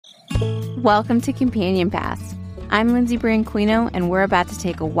Welcome to Companion Pass. I'm Lindsay Branquino, and we're about to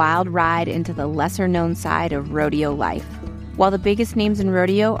take a wild ride into the lesser-known side of rodeo life. While the biggest names in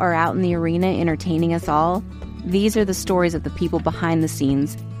rodeo are out in the arena entertaining us all, these are the stories of the people behind the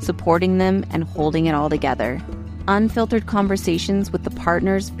scenes, supporting them and holding it all together. Unfiltered conversations with the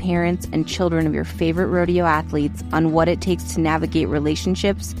partners, parents, and children of your favorite rodeo athletes on what it takes to navigate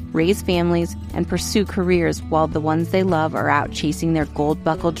relationships, raise families, and pursue careers while the ones they love are out chasing their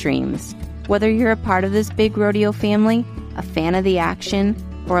gold-buckled dreams. Whether you're a part of this big rodeo family, a fan of the action,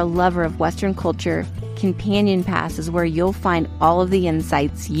 or a lover of Western culture, Companion Pass is where you'll find all of the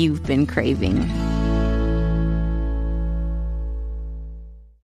insights you've been craving.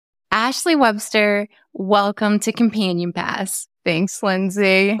 Ashley Webster, welcome to Companion Pass. Thanks,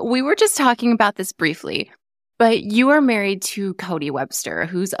 Lindsay. We were just talking about this briefly, but you are married to Cody Webster,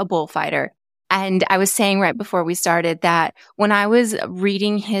 who's a bullfighter. And I was saying right before we started that when I was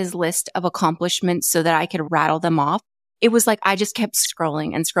reading his list of accomplishments so that I could rattle them off, it was like I just kept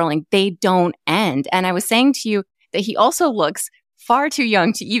scrolling and scrolling. They don't end. And I was saying to you that he also looks far too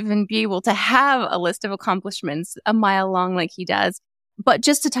young to even be able to have a list of accomplishments a mile long like he does. But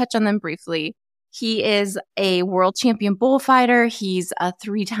just to touch on them briefly, he is a world champion bullfighter. He's a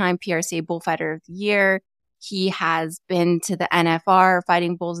 3-time PRCA Bullfighter of the Year. He has been to the NFR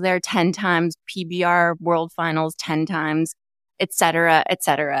fighting bulls there 10 times, PBR World Finals 10 times, et cetera, et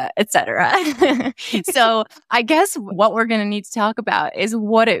cetera, et cetera. So I guess what we're going to need to talk about is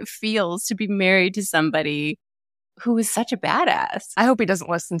what it feels to be married to somebody who is such a badass. I hope he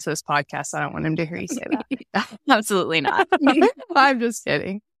doesn't listen to this podcast. I don't want him to hear you say that. Absolutely not. I'm just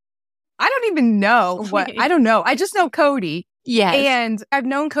kidding. I don't even know I don't know. I just know Cody. Yes. And I've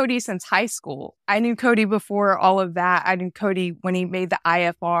known Cody since high school. I knew Cody before all of that. I knew Cody when he made the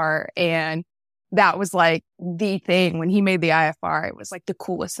IFR, and that was like the thing. When he made the IFR, it was like the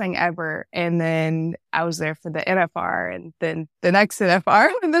coolest thing ever. And then I was there for the NFR and then the next NFR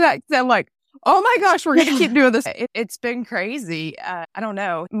and the next. I'm like, oh my gosh, we're going to keep doing this. It's been crazy. I don't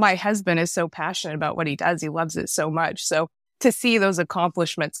know. My husband is so passionate about what he does. He loves it so much. So to see those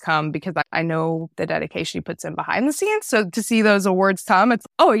accomplishments come, because I know the dedication he puts in behind the scenes. So to see those awards come, it's,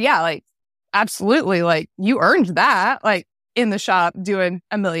 oh yeah, like absolutely. Like you earned that, like in the shop doing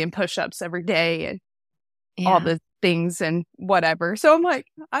 1 million push-ups every day and all the things and whatever. So I'm like,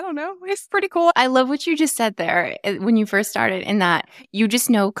 I don't know. It's pretty cool. I love what you just said there when you first started, in that you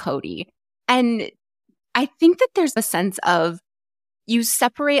just know Cody. And I think that there's a sense of you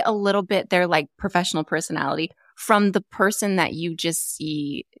separate a little bit their like professional personality from the person that you just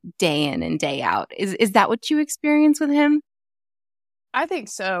see day in and day out. Is that what you experience with him? I think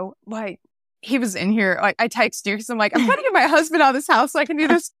so. Like he was in here, like I text you because I'm like, I'm trying to get my husband out of this house so I can do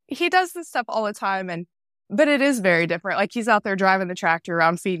this. He does this stuff all the time. But it is very different. Like he's out there driving the tractor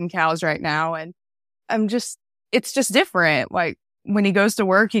around feeding cows right now. And it's just different. Like when he goes to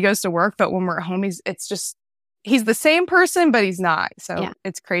work, but when we're at home, he's the same person, but he's not. So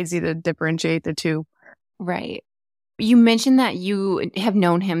It's crazy to differentiate the two. Right. You mentioned that you have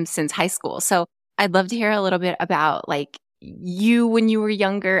known him since high school. So I'd love to hear a little bit about like you when you were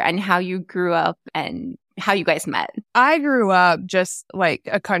younger and how you grew up and how you guys met. I grew up just like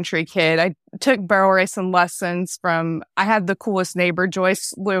a country kid. I took barrel racing lessons I had the coolest neighbor.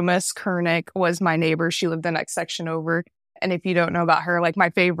 Joyce Loomis Kernick was my neighbor. She lived the next section over. And if you don't know about her, like my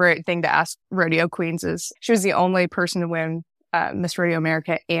favorite thing to ask rodeo queens is she was the only person to win Miss Rodeo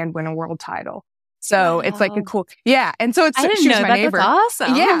America and win a world title. So It's like a cool, And so I didn't she was know my that. neighbor. That's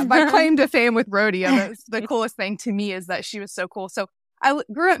awesome. Yeah. My claim to fame with rodeo. That's the coolest thing to me is that she was so cool. So I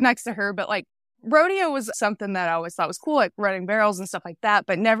grew up next to her, but like rodeo was something that I always thought was cool, like running barrels and stuff like that,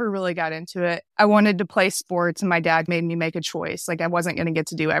 but never really got into it. I wanted to play sports and my dad made me make a choice. Like I wasn't going to get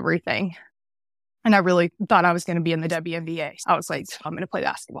to do everything. And I really thought I was going to be in the WNBA. I was like, I'm going to play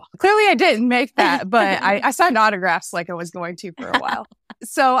basketball. Clearly I didn't make that, but I signed autographs like I was going to for a while.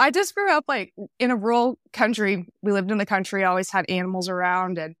 So I just grew up like in a rural country. We lived in the country. I always had animals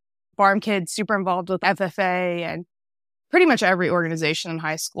around and farm kids, super involved with FFA and pretty much every organization in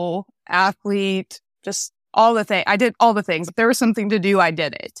high school, athlete, just all the things. I did all the things. If there was something to do, I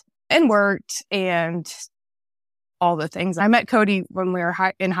did it and worked and all the things. I met Cody when we were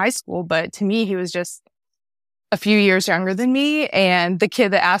in high school, but to me, he was just a few years younger than me and the kid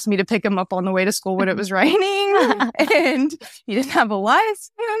that asked me to pick him up on the way to school when it was raining and he didn't have a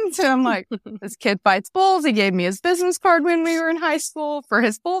license. And I'm like, this kid fights bulls. He gave me his business card when we were in high school for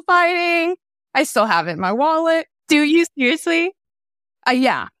his bullfighting. I still have it in my wallet. Do you seriously?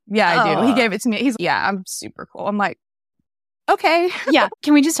 Yeah, I do. He gave it to me. I'm super cool. I'm like, okay. Yeah.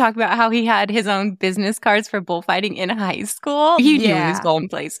 Can we just talk about how he had his own business cards for bullfighting in high school? He knew he was going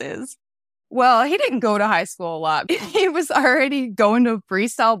places. Well, he didn't go to high school a lot. He was already going to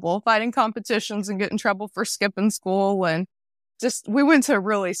freestyle bullfighting competitions and get in trouble for skipping school. And just, we went to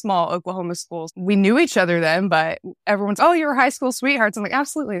really small Oklahoma schools. We knew each other then, but everyone's, oh, you're high school sweethearts. I'm like,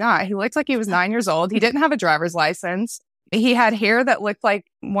 absolutely not. He looked like he was 9 years old. He didn't have a driver's license. He had hair that looked like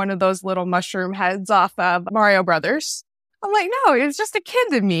one of those little mushroom heads off of Mario Brothers. I'm like, no, he was just a kid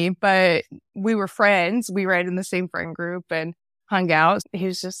to me, but we were friends. We read in the same friend group and hung out. He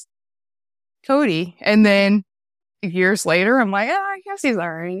was just Cody. And then years later, I'm like, I guess he's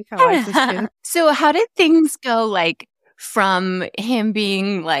all right. Kind of like this kid. So how did things go, like, from him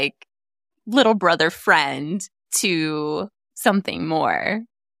being like little brother friend to something more?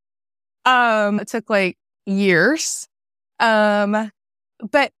 It took like years. But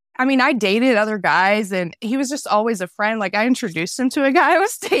I mean, I dated other guys and he was just always a friend. Like I introduced him to a guy I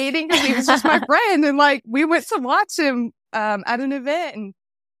was dating because he was just my friend. And like, we went to watch him, at an event, and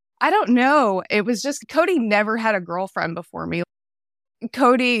I don't know. It was just Cody never had a girlfriend before me.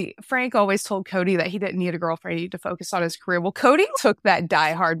 Frank always told Cody that he didn't need a girlfriend. He needed to focus on his career. Well, Cody took that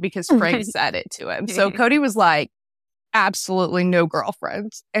die hard because Frank said it to him. So Cody was like, absolutely no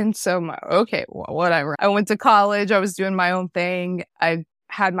girlfriends. And so I'm like, okay, well, whatever. I went to college. I was doing my own thing. I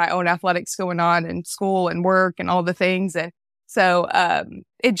had my own athletics going on in school and work and all the things. And so,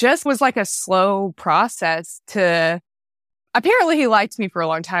 it just was like a slow process apparently he liked me for a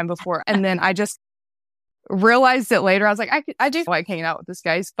long time before. And then I just realized it later. I was like, I do like hanging out with this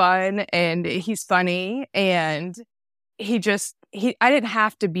guy. He's fun and he's funny. And I didn't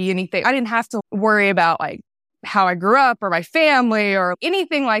have to be anything. I didn't have to worry about like how I grew up or my family or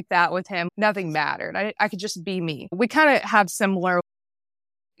anything like that with him. Nothing mattered. I could just be me. We kind of have similar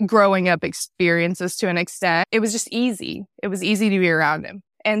growing up experiences to an extent. It was just easy. It was easy to be around him.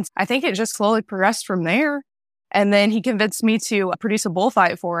 And I think it just slowly progressed from there. And then he convinced me to produce a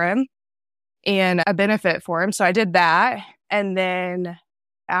bullfight for him and a benefit for him. So I did that. And then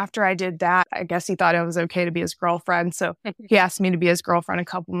after I did that, I guess he thought it was okay to be his girlfriend. So he asked me to be his girlfriend a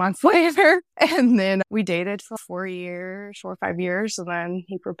couple months later. And then we dated for 4 or 5 years. And then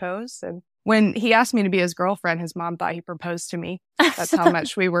he proposed. And when he asked me to be his girlfriend, his mom thought he proposed to me. That's how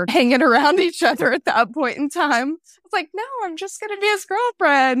much we were hanging around each other at that point in time. I was like, no, I'm just going to be his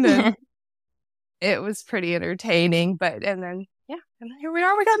girlfriend. And it was pretty entertaining. And then here we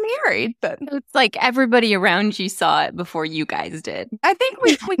are, we got married. But it's like everybody around you saw it before you guys did. I think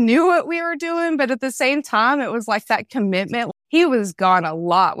we knew what we were doing, but at the same time, it was like that commitment. He was gone a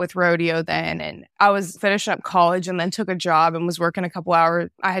lot with rodeo then, and I was finishing up college and then took a job and was working a couple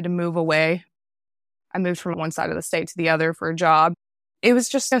hours. I had to move away. I moved from one side of the state to the other for a job. It was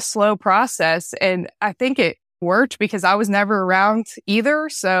just a slow process, and I think it worked because I was never around either,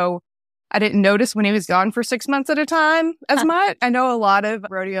 so I didn't notice when he was gone for 6 months at a time as much. I know a lot of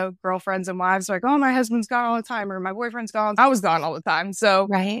rodeo girlfriends and wives are like, oh, my husband's gone all the time or my boyfriend's gone. I was gone all the time. So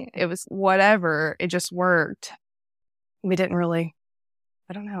It was whatever. It just worked. We didn't really,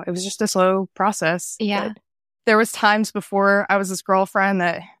 I don't know. It was just a slow process. Yeah. But there was times before I was his girlfriend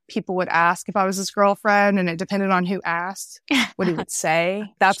that people would ask if I was his girlfriend, and it depended on who asked what he would say.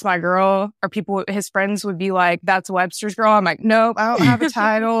 That's my girl. Or his friends would be like, that's Webster's girl. I'm like, nope, I don't have a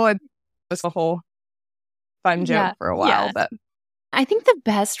title. And was a whole fun joke for a while. But I think the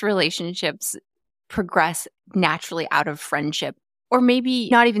best relationships progress naturally out of friendship, or maybe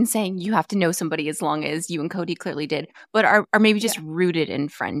not even saying you have to know somebody as long as you and Cody clearly did, but are maybe just rooted in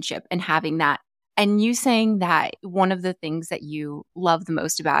friendship and having that. And you saying that one of the things that you love the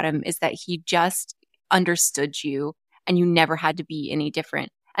most about him is that he just understood you and you never had to be any different.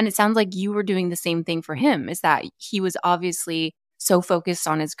 And it sounds like you were doing the same thing for him, is that he was obviously so focused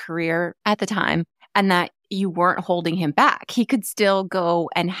on his career at the time and that you weren't holding him back. He could still go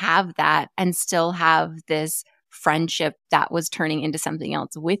and have that and still have this friendship that was turning into something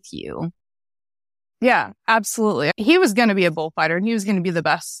else with you. Yeah, absolutely. He was going to be a bullfighter and he was going to be the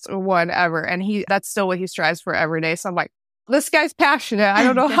best one ever. And that's still what he strives for every day. So I'm like, this guy's passionate. I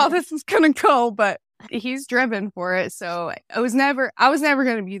don't know how this is going to go, but he's driven for it. So I was never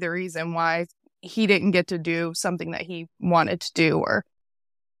going to be the reason why he didn't get to do something that he wanted to do, or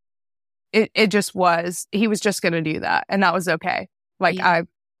it just was, he was just going to do that. And that was okay. Like I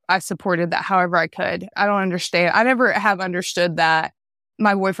supported that however I could. I don't understand. I never have understood that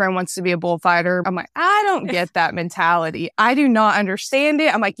my boyfriend wants to be a bullfighter. I'm like, I don't get that mentality. I do not understand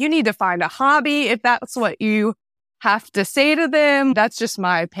it. I'm like, you need to find a hobby if that's what you have to say to them. That's just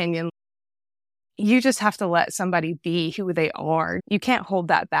my opinion. You just have to let somebody be who they are. You can't hold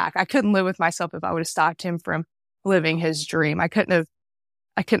that back. I couldn't live with myself if I would have stopped him from living his dream. I couldn't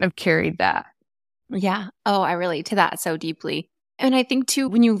have carried that. Yeah. Oh, I relate to that so deeply. And I think too,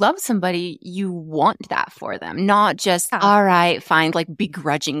 when you love somebody, you want that for them, not just, Yeah. all right, fine, like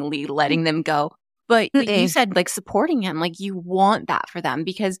begrudgingly letting them go. But like you Mm-mm. said, like supporting him, like you want that for them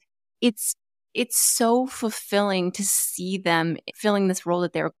because it's so fulfilling to see them filling this role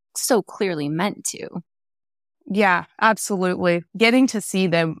that they're so clearly meant to. Yeah, absolutely. Getting to see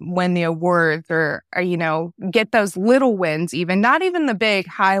them win the awards or, get those little wins, even not even the big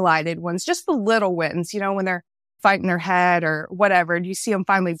highlighted ones, just the little wins, when they're fighting their head or whatever. And you see them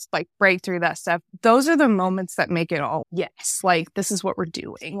finally like break through that stuff. Those are the moments that make it all, yes, like this is what we're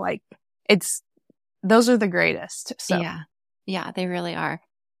doing. Like those are the greatest. So Yeah, they really are.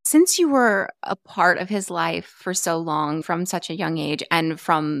 Since you were a part of his life for so long from such a young age, and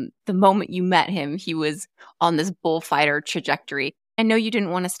from the moment you met him, he was on this bullfighter trajectory. I know you didn't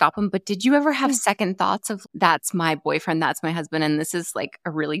want to stop him, but did you ever have second thoughts of that's my boyfriend, that's my husband, and this is like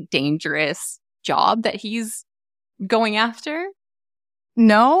a really dangerous job that he's going after?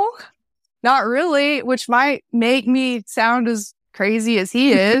 No, not really, which might make me sound as crazy as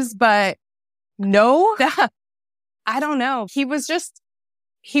he is, but no, I don't know. He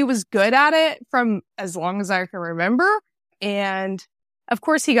was good at it from as long as I can remember. And of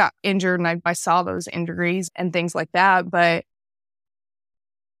course he got injured and I saw those injuries and things like that. But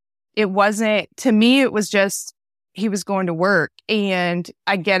it wasn't, to me, it was just, he was going to work and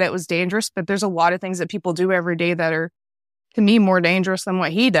I get it was dangerous, but there's a lot of things that people do every day that are to me more dangerous than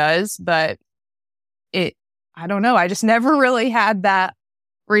what he does. But I don't know. I just never really had that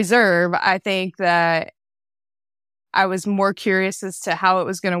reserve. I think that I was more curious as to how it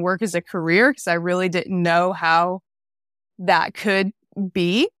was going to work as a career because I really didn't know how that could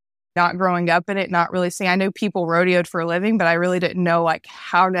be. Not growing up in it, not really seeing. I know people rodeoed for a living, but I really didn't know like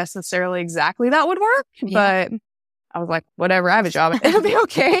how necessarily exactly that would work. Yeah. But I was like, whatever, I have a job. It'll be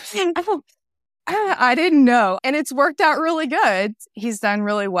okay. I didn't know. And it's worked out really good. He's done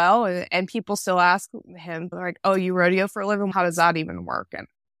really well. And people still ask him, like, oh, you rodeo for a living? How does that even work? And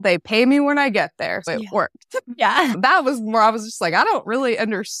they pay me when I get there. So it worked. Yeah. That was more, I was just like, I don't really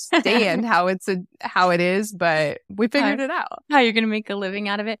understand how it is, but we figured it out. How you're going to make a living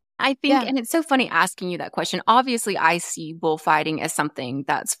out of it. I think, and it's so funny asking you that question. Obviously, I see bullfighting as something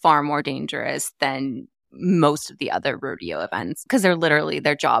that's far more dangerous than most of the other rodeo events because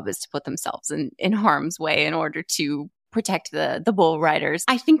their job is to put themselves in harm's way in order to protect the bull riders.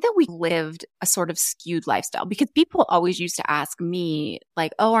 I think that we lived a sort of skewed lifestyle because people always used to ask me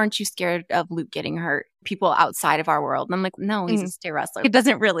like, oh, aren't you scared of Luke getting hurt? People outside of our world. And I'm like, no, he's a stay wrestler. It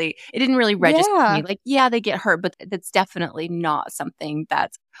didn't really register to me. Like, yeah, they get hurt, but that's definitely not something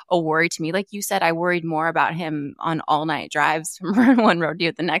that's a worry to me. Like you said, I worried more about him on all night drives from one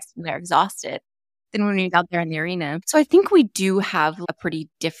rodeo to the next when they're exhausted than when he's out there in the arena. So I think we do have a pretty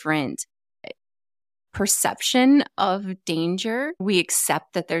different perception of danger. We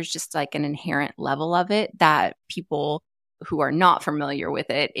accept that there's just like an inherent level of it that people who are not familiar with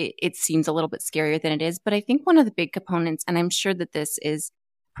it seems a little bit scarier than it is. But I think one of the big components, and I'm sure that this is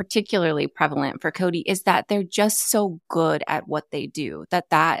particularly prevalent for Cody, is that they're just so good at what they do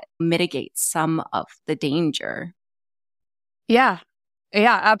that mitigates some of the danger. Yeah,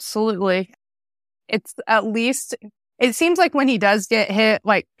 absolutely. It's at least, it seems like when he does get hit,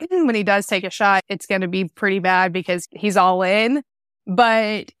 like when he does take a shot, it's going to be pretty bad because he's all in.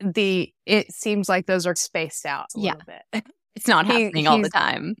 But it seems like those are spaced out a little bit. It's not happening all the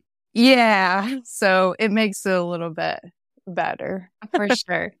time. Yeah. So it makes it a little bit better. For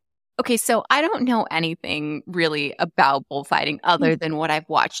sure. Okay, so I don't know anything really about bullfighting other than what I've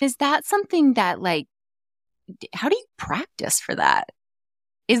watched. Is that something that like, how do you practice for that?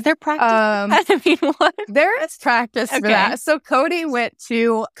 Is there practice? I mean, what? There is practice for that. So Cody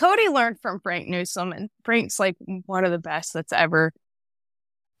learned from Frank Newsom, and Frank's like one of the best that's ever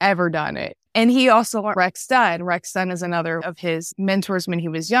done it. And he also learned Rex Dunn. Rex Dunn is another of his mentors when he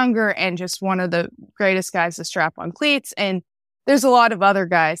was younger and just one of the greatest guys to strap on cleats. And there's a lot of other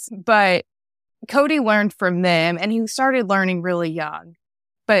guys, but Cody learned from them and he started learning really young.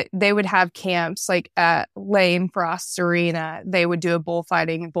 But they would have camps like at Lane Frost Arena. They would do a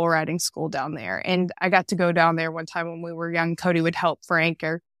bullfighting and bull riding school down there. And I got to go down there one time when we were young. Cody would help Frank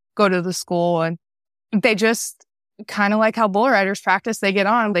or go to the school. And they just kind of like how bull riders practice, they get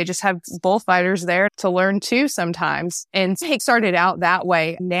on. They just have bullfighters there to learn too sometimes. And he started out that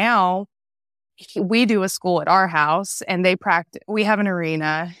way. Now we do a school at our house and they practice. We have an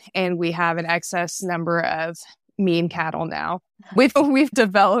arena and we have an excess number of mean cattle now. We've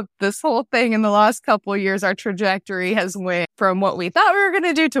developed this whole thing in the last couple of years. Our trajectory has went from what we thought we were going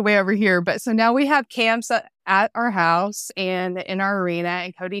to do to way over here. But so now we have camps at our house and in our arena,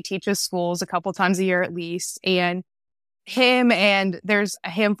 and Cody teaches schools a couple times a year at least. And him and there's a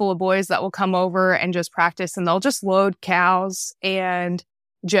handful of boys that will come over and just practice, and they'll just load cows and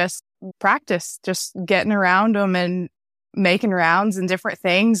just practice, just getting around them and making rounds and different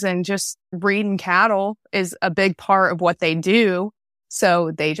things, and just breeding cattle is a big part of what they do.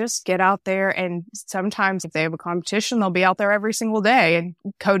 So they just get out there, and sometimes if they have a competition, they'll be out there every single day. And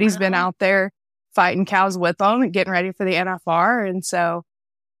Cody's been out there fighting cows with them and getting ready for the NFR. And so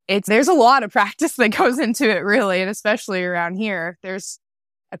there's a lot of practice that goes into it, really. And especially around here, there's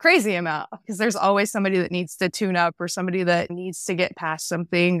a crazy amount, because there's always somebody that needs to tune up, or somebody that needs to get past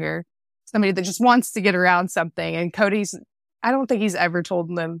something, or somebody that just wants to get around something. And I don't think he's ever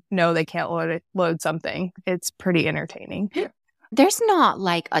told them, no, they can't load something. It's pretty entertaining. There's not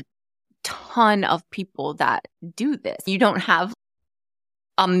like a ton of people that do this. You don't have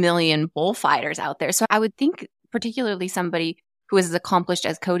a million bullfighters out there. So I would think particularly somebody who is as accomplished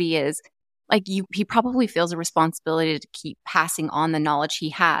as Cody is, like he probably feels a responsibility to keep passing on the knowledge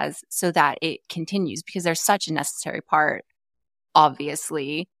he has so that it continues, because there's such a necessary part,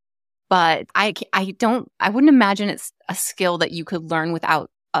 obviously. But I wouldn't imagine it's a skill that you could learn without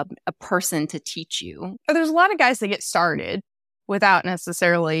a person to teach you. There's a lot of guys that get started without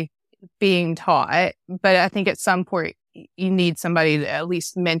necessarily being taught. But I think at some point you need somebody to at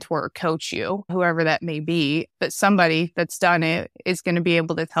least mentor or coach you, whoever that may be. But somebody that's done it is going to be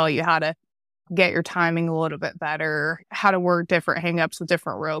able to tell you how to get your timing a little bit better, how to work different hang-ups with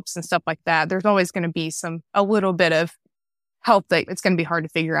different ropes and stuff like that. There's always going to be a little bit of help that it's going to be hard to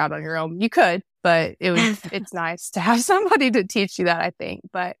figure out on your own. You could, but it's nice to have somebody to teach you that, I think.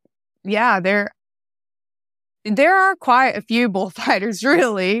 But yeah, there are quite a few bullfighters,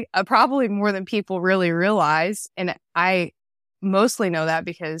 really, probably more than people really realize. And I mostly know that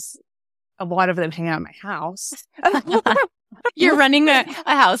because a lot of them hang out at my house. You're running a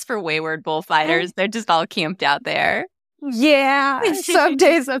house for wayward bullfighters. They're just all camped out there. Yeah, some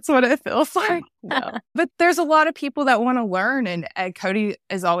days that's what it feels like. No. But there's a lot of people that want to learn, and Cody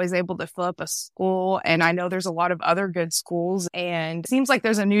is always able to fill up a school. And I know there's a lot of other good schools, and it seems like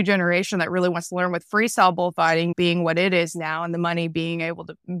there's a new generation that really wants to learn, with freestyle bullfighting being what it is now and the money being able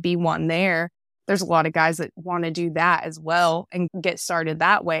to be won there. There's a lot of guys that want to do that as well and get started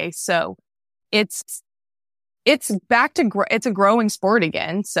that way. So it's back to it's a growing sport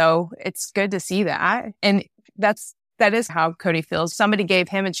again. So it's good to see that. And that is how Cody feels. Somebody gave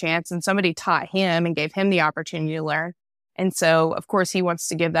him a chance, and somebody taught him and gave him the opportunity to learn. And so, of course, he wants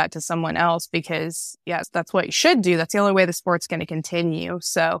to give that to someone else, because, yes, that's what you should do. That's the only way the sport's going to continue.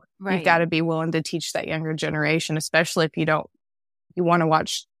 So You've got to be willing to teach that younger generation, especially if you want to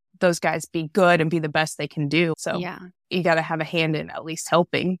watch those guys be good and be the best they can do. So you got to have a hand in at least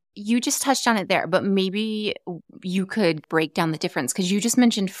helping. You just touched on it there, but maybe you could break down the difference, because you just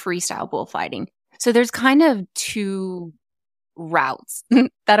mentioned freestyle bullfighting. So there's kind of two routes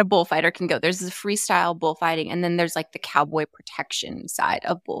that a bullfighter can go. There's the freestyle bullfighting, and then there's like the cowboy protection side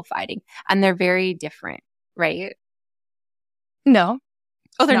of bullfighting. And they're very different, right? No.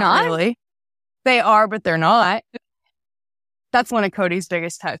 Oh, they're not? Really. They are, but they're not. That's one of Cody's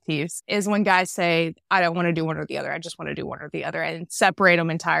biggest pet peeves, is when guys say, I don't want to do one or the other. I just want to do one or the other, and separate them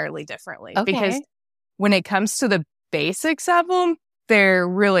entirely differently. Okay. Because when it comes to the basics of them, they're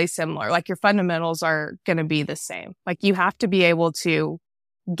really similar. Like, your fundamentals are going to be the same. Like, you have to be able to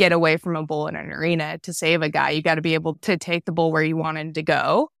get away from a bull in an arena to save a guy. You got to be able to take the bull where you want him to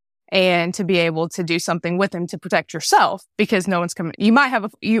go, and to be able to do something with him to protect yourself, because no one's coming.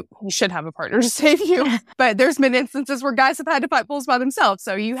 You should have a partner to save you. But there's been instances where guys have had to fight bulls by themselves.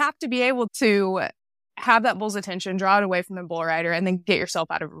 So you have to be able to have that bull's attention, draw it away from the bull rider, and then get yourself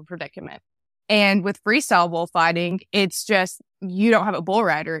out of a predicament. And with freestyle bullfighting, it's just, you don't have a bull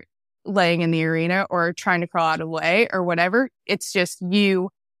rider laying in the arena or trying to crawl out of the way or whatever. It's just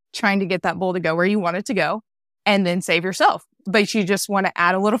you trying to get that bull to go where you want it to go and then save yourself. But you just want to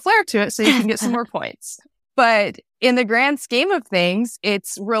add a little flair to it so you can get some more points. But in the grand scheme of things,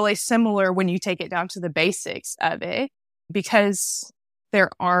 it's really similar when you take it down to the basics of it, because there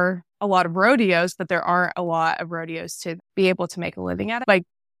are a lot of rodeos, but there aren't a lot of rodeos to be able to make a living at it. Like,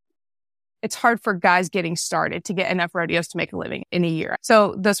 it's hard for guys getting started to get enough rodeos to make a living in a year.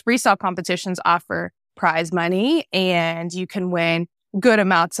 So those freestyle competitions offer prize money, and you can win good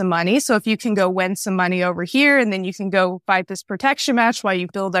amounts of money. So if you can go win some money over here, and then you can go fight this protection match while you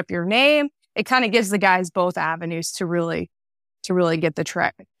build up your name, it kind of gives the guys both avenues to really get the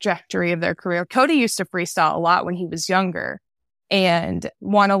trajectory of their career. Cody used to freestyle a lot when he was younger and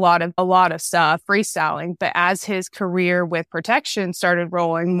won a lot of stuff freestyling. But as his career with protection started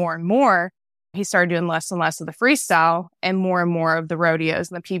rolling more and more, he started doing less and less of the freestyle and more of the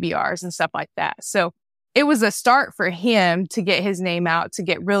rodeos and the PBRs and stuff like that. So it was a start for him to get his name out, to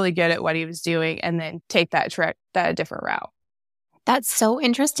get really good at what he was doing, and then take that different route. That's so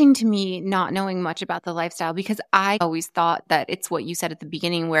interesting to me, not knowing much about the lifestyle, because I always thought that it's what you said at the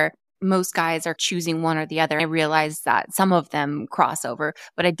beginning, where most guys are choosing one or the other. I realized that some of them cross over,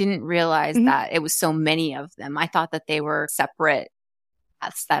 but I didn't realize that it was so many of them. I thought that they were separate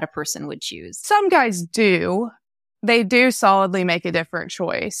paths that a person would choose. Some guys do. They do solidly make a different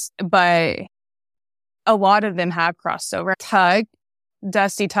choice, but a lot of them have crossed over. Tug,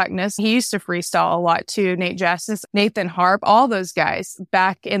 Dusty Tuckness, he used to freestyle a lot too. Nate Justice, Nathan Harp, all those guys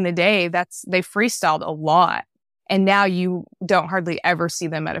back in the day, they freestyled a lot. And now you don't hardly ever see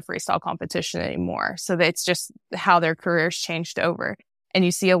them at a freestyle competition anymore. So it's just how their careers changed over. And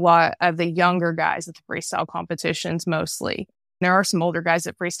you see a lot of the younger guys at the freestyle competitions mostly. There are some older guys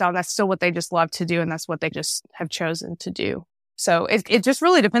that freestyle, and that's still what they just love to do. And that's what they just have chosen to do. So it just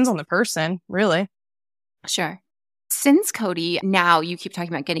really depends on the person, really. Sure. Since Cody, now you keep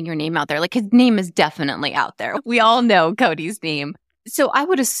talking about getting your name out there. Like, his name is definitely out there. We all know Cody's name. So I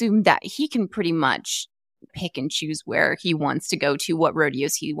would assume that he can pretty much pick and choose where he wants to go to, what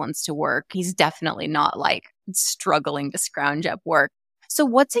rodeos he wants to work. He's definitely not like struggling to scrounge up work. So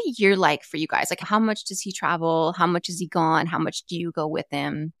what's a year like for you guys? Like, how much does he travel? How much is he gone? How much do you go with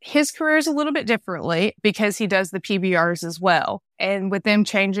him? His career is a little bit differently because he does the PBRs as well. And with them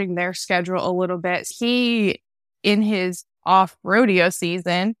changing their schedule a little bit, in his off rodeo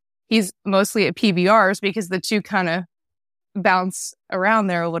season, he's mostly at PBRs because the two kind of bounce around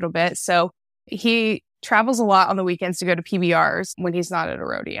there a little bit. So he travels a lot on the weekends to go to PBRs when he's not at a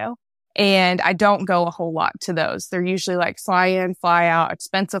rodeo. And I don't go a whole lot to those. They're usually like fly in, fly out,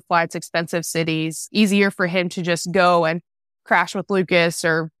 expensive flights, expensive cities. Easier for him to just go and crash with Lucas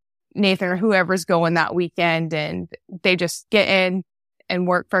or Nathan or whoever's going that weekend. And they just get in and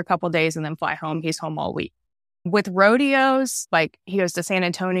work for a couple of days and then fly home. He's home all week. With rodeos, like he goes to San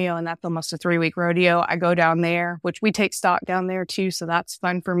Antonio and that's almost a 3-week rodeo. I go down there, which we take stock down there too. So that's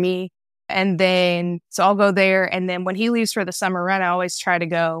fun for me. And then, so I'll go there. And then when he leaves for the summer run, I always try to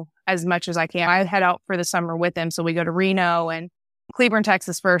go as much as I can. I head out for the summer with him. So we go to Reno and Cleburne,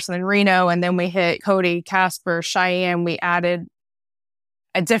 Texas first, and then Reno. And then we hit Cody, Casper, Cheyenne. We added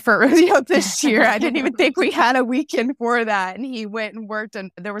a different rodeo this year. I didn't even think we had a weekend for that. And he went and worked,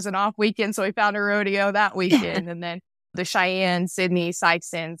 and there was an off weekend. So we found a rodeo that weekend. And then the Cheyenne, Sydney,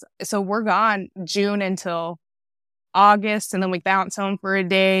 Sykeston's. So we're gone June until August. And then we bounce home for a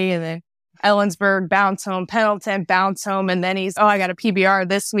day. And then Ellensburg, bounce home, Pendleton, bounce home. And then I got a PBR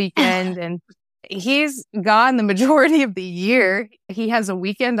this weekend. And he's gone the majority of the year. He has a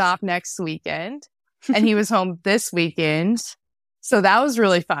weekend off next weekend. And he was home this weekend. So that was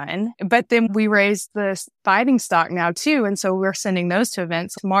really fun. But then we raised the fighting stock now too. And so we're sending those to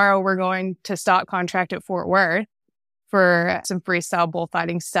events. Tomorrow we're going to stock contract at Fort Worth for some freestyle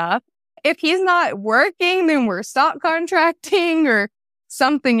bullfighting stuff. If he's not working, then we're stock contracting or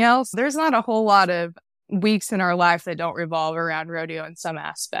something else. There's not a whole lot of weeks in our life that don't revolve around rodeo in some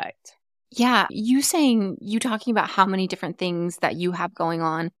aspect. Yeah. You talking about how many different things that you have going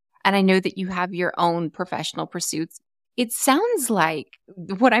on. And I know that you have your own professional pursuits. It sounds like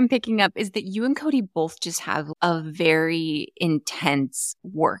what I'm picking up is that you and Cody both just have a very intense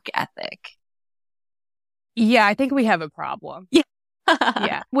work ethic. Yeah, I think we have a problem. Yeah.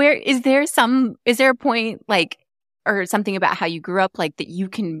 Yeah. Is there a point like, or something about how you grew up like that you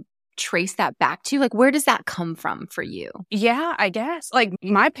can trace that back to? Like, where does that come from for you? Yeah, I guess. Like,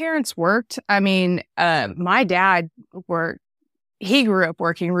 my parents worked. I mean, my dad worked. He grew up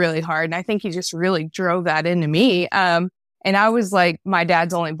working really hard, and I think he just really drove that into me. And I was like my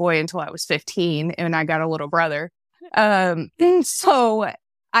dad's only boy until I was 15, and I got a little brother. And so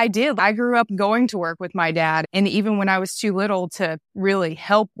I grew up going to work with my dad. And even when I was too little to really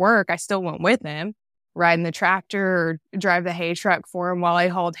help work, I still went with him, riding the tractor or drive the hay truck for him while I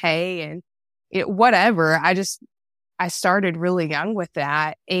hauled hay and whatever. I started really young with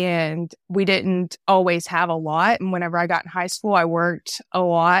that, and we didn't always have a lot. And whenever I got in high school, I worked a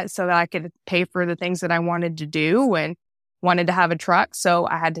lot so that I could pay for the things that I wanted to do and wanted to have a truck. So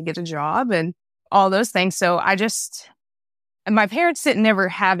I had to get a job and all those things. So and my parents didn't ever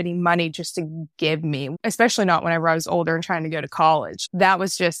have any money just to give me, especially not whenever I was older and trying to go to college. That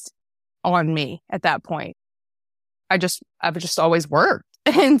was just on me at that point. I've just always worked.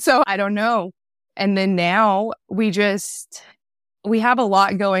 And so I don't know. And then now we have a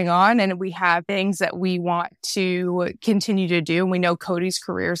lot going on, and we have things that we want to continue to do. And we know Cody's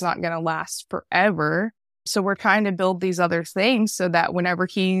career is not going to last forever. So we're trying to build these other things so that whenever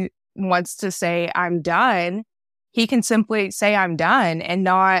he wants to say, I'm done, he can simply say, I'm done, and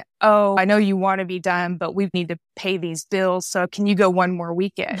not, oh, I know you want to be done, but we need to pay these bills. So can you go one more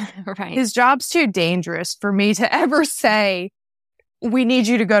weekend? Right. His job's too dangerous for me to ever say, we need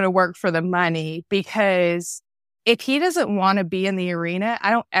you to go to work for the money, because if he doesn't want to be in the arena,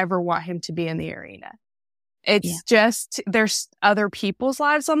 I don't ever want him to be in the arena. It's just, there's other people's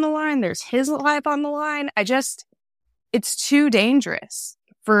lives on the line. There's his life on the line. It's too dangerous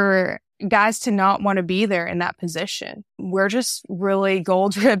for guys to not want to be there in that position. We're just really goal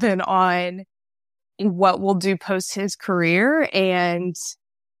driven on what we'll do post his career, and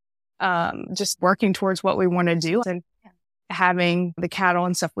just working towards what we want to do, and having the cattle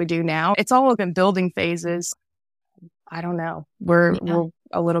and stuff we do now. It's all in building phases. I don't know. We're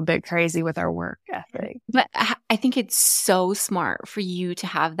a little bit crazy with our work ethic. But I think it's so smart for you to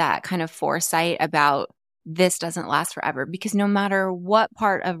have that kind of foresight about this doesn't last forever, because no matter what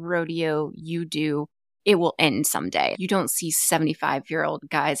part of rodeo you do, it will end someday. You don't see 75-year-old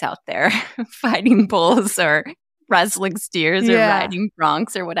guys out there fighting bulls or wrestling steers or riding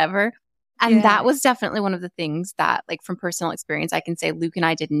broncs or whatever. And that was definitely one of the things that, like, from personal experience, I can say Luke and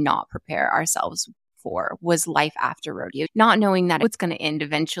I did not prepare ourselves for, was life after rodeo, not knowing that it's going to end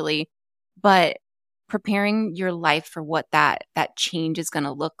eventually, but preparing your life for what that change is going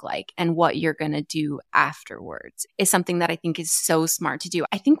to look like and what you're going to do afterwards is something that I think is so smart to do.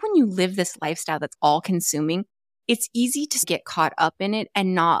 I think when you live this lifestyle that's all consuming, it's easy to get caught up in it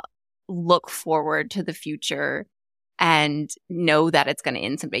and not look forward to the future and know that it's going to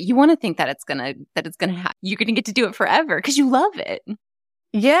end someday. You want to think that it's going to happen. You're going to get to do it forever because you love it.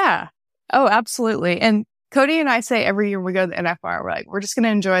 Yeah. Oh, absolutely. And Cody and I say every year we go to the NFR, we're like, we're just going to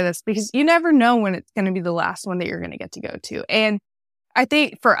enjoy this, because you never know when it's going to be the last one that you're going to get to go to. And I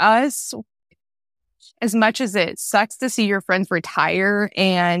think for us, as much as it sucks to see your friends retire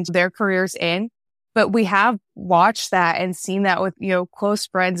and their careers end, but we have watched that and seen that with, close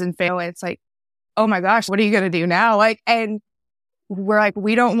friends and family. It's like, oh my gosh, what are you going to do now? And we're like,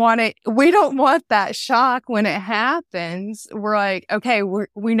 we don't want it. We don't want that shock when it happens. We're like, okay,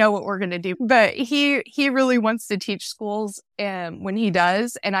 we know what we're going to do. But he really wants to teach schools when he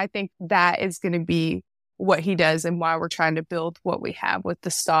does. And I think that is going to be what he does, and why we're trying to build what we have with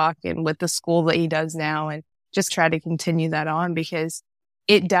the stock and with the school that he does now, and just try to continue that on, because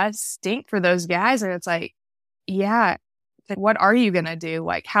it does stink for those guys. And it's like, yeah, what are you going to do?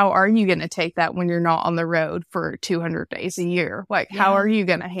 Like, how are you going to take that when you're not on the road for 200 days a year? Like, how are you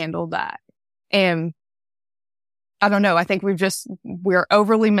going to handle that? And I don't know. I think we're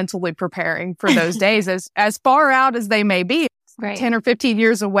overly mentally preparing for those days as far out as they may be, right. 10 or 15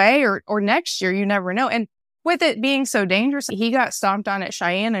 years away or next year, you never know. And with it being so dangerous, he got stomped on at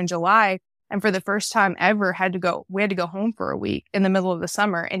Cheyenne in July. And for the first time ever, we had to go home for a week in the middle of the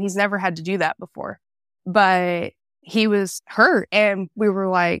summer. And he's never had to do that before. But he was hurt, and we were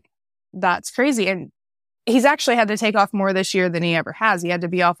like, that's crazy. And he's actually had to take off more this year than he ever has. He had to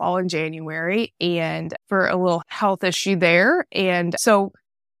be off all in January, and for a little health issue there. And so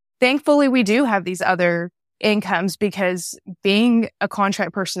thankfully we do have these other incomes, because being a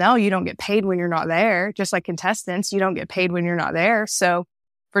contract personnel, you don't get paid when you're not there. Just like contestants, you don't get paid when you're not there. So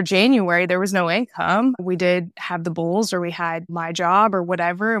for January, there was no income. We did have the bulls, or we had my job or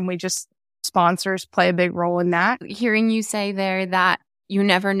whatever. And sponsors play a big role in that. Hearing you say there that you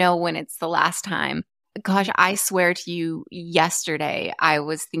never know when it's the last time. Gosh, I swear to you, yesterday, I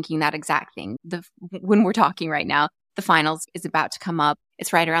was thinking that exact thing. When we're talking right now, the finals is about to come up.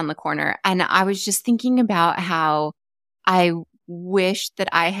 It's right around the corner. And I was just thinking about how I wish that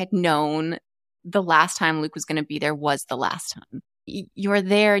I had known the last time Luke was going to be there was the last time. You're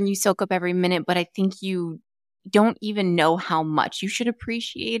there and you soak up every minute, but I think you don't even know how much you should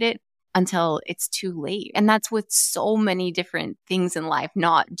appreciate it until it's too late. And that's with so many different things in life,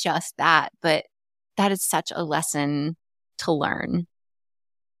 not just that, but that is such a lesson to learn.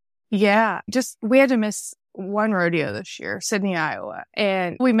 Yeah. We had to miss one rodeo this year, Sydney, Iowa.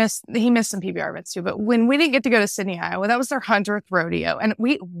 And he missed some PBR events too. But when we didn't get to go to Sydney, Iowa, that was their 100th rodeo. And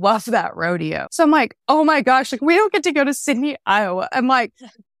we love that rodeo. So I'm like, oh my gosh, we don't get to go to Sydney, Iowa. I'm like,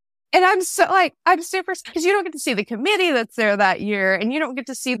 and I'm super, because you don't get to see the committee that's there that year, and you don't get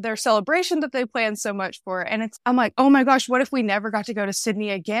to see their celebration that they plan so much for. And I'm like, oh my gosh, what if we never got to go to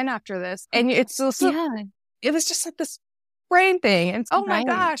Sydney again after this? And it was just like this brain thing. And oh my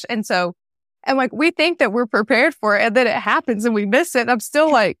gosh. And so, and like, we think that we're prepared for it, and then it happens and we miss it. I'm still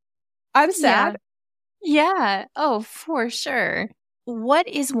like, I'm sad. Yeah. Oh, for sure. What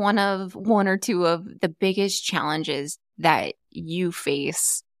is one or two of the biggest challenges that you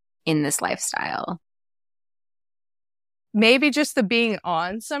face in this lifestyle? maybe just the being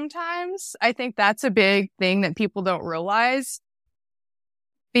on sometimes. I think that's a big thing that people don't realize,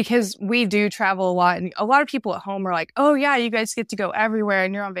 because we do travel a lot, and a lot of people at home are like, oh yeah, you guys get to go everywhere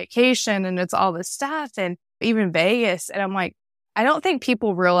and you're on vacation and it's all this stuff, and even Vegas. And I'm like, I don't think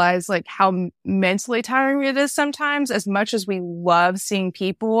people realize like how mentally tiring it is sometimes. As much as we love seeing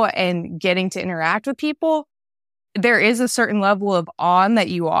people and getting to interact with people, there is a certain level of on that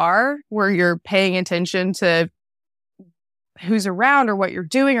you are where you're paying attention to who's around or what you're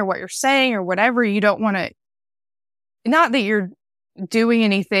doing or what you're saying or whatever. You don't want to, not that you're doing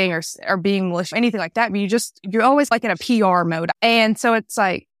anything or being malicious, anything like that, but you're always like in a PR mode. And so it's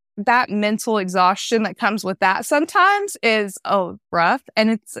like that mental exhaustion that comes with that sometimes is, rough. And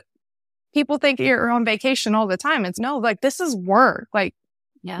it's, people think you're on vacation all the time. It's no, like, this is work. Like,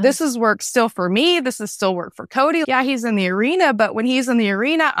 this is work still for me. This is still work for Cody. Yeah, he's in the arena, but when he's in the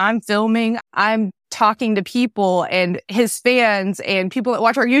arena, I'm filming, I'm talking to people and his fans and people that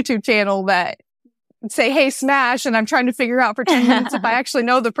watch our YouTube channel that say, hey, smash. And I'm trying to figure out for 10 minutes if I actually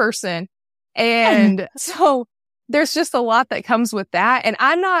know the person. And so there's just a lot that comes with that. And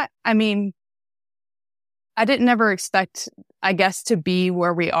I didn't ever expect, I guess, to be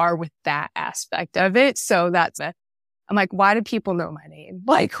where we are with that aspect of it. So I'm like, why do people know my name?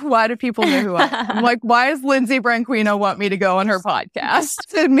 Like, why do people know who I am? I'm like, why does Lindsay Branquino want me to go on her podcast?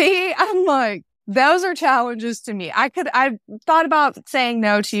 To me, I'm like, those are challenges to me. I thought about saying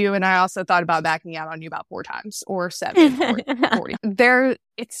no to you, and I also thought about backing out on you about 4 times or 7 or 40.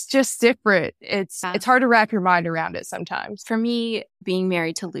 It's just different. It's hard to wrap your mind around it sometimes. For me, being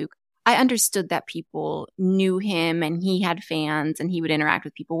married to Luke, I understood that people knew him and he had fans and he would interact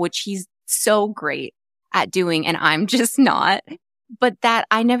with people, which he's so great at doing, and I'm just not. But that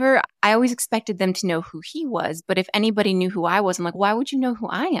I always expected them to know who he was. But if anybody knew who I was, I'm like, why would you know who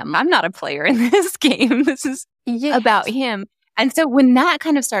I am? I'm not a player in this game. This is about him. And so when that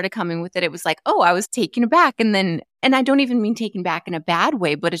kind of started coming with it, it was like, oh, I was taken aback. And I don't even mean taken back in a bad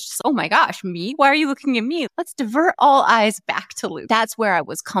way, but it's just, oh my gosh, me? Why are you looking at me? Let's divert all eyes back to Luke. That's where I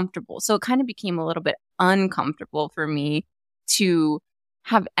was comfortable. So it kind of became a little bit uncomfortable for me to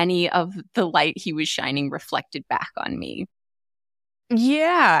have any of the light he was shining reflected back on me.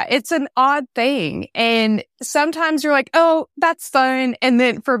 Yeah, it's an odd thing. And sometimes you're like, oh, that's fun. And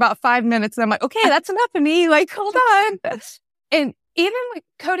then for about 5 minutes, I'm like, okay, that's enough of me. Like, hold on. And even like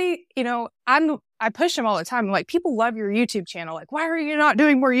Cody, I push him all the time. I'm like, people love your YouTube channel. Like, why are you not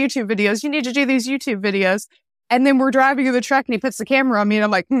doing more YouTube videos? You need to do these YouTube videos. And then we're driving in the truck and he puts the camera on me and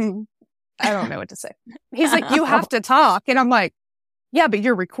I'm like, I don't know what to say. He's like, you have to talk. And I'm like, yeah, but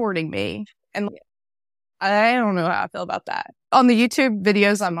you're recording me. And I don't know how I feel about that. On the YouTube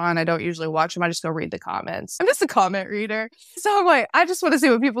videos I'm on, I don't usually watch them. I just go read the comments. I'm just a comment reader. So I'm like, I just want to see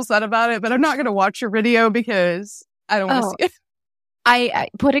what people said about it, but I'm not going to watch your video because I don't want to see it. I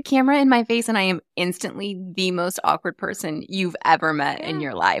put a camera in my face and I am instantly the most awkward person you've ever met in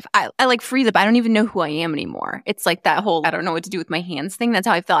your life. I like freeze up. I don't even know who I am anymore. It's like that whole, I don't know what to do with my hands thing. That's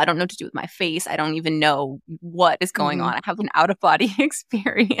how I feel. I don't know what to do with my face. I don't even know what is going on. I have an out-of-body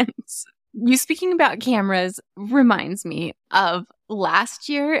experience. You speaking about cameras reminds me of last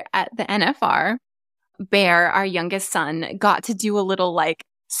year at the NFR. Bear, our youngest son, got to do a little like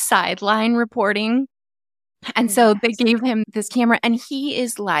sideline reporting. And so they gave him this camera and he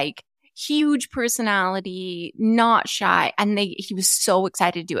is like huge personality, not shy. And he was so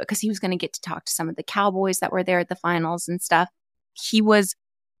excited to do it because he was going to get to talk to some of the Cowboys that were there at the finals and stuff. He was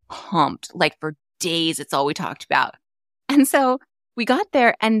pumped, like for days. It's all we talked about. And so we got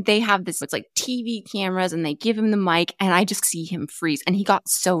there and they have this, it's like TV cameras and they give him the mic and I just see him freeze. And he got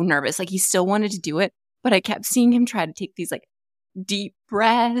so nervous. Like he still wanted to do it, but I kept seeing him try to take these like deep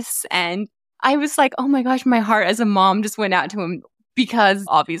breaths. And I was like, oh my gosh, my heart as a mom just went out to him because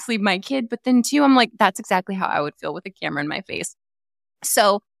obviously my kid. But then too, I'm like, that's exactly how I would feel with a camera in my face.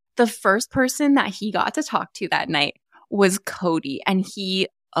 So the first person that he got to talk to that night was Cody. And he,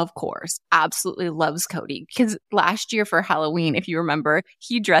 of course, absolutely loves Cody because last year for Halloween, if you remember,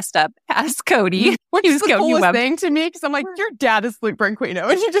 he dressed up as Cody. Which is the coolest thing to me because I'm like, your dad is Luke Branquino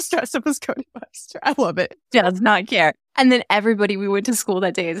and you just dressed up as Cody Webster. I love it. Does not care. And then we went to school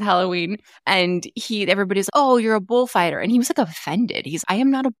that day as Halloween and everybody's like, oh, you're a bullfighter. And he was like offended. I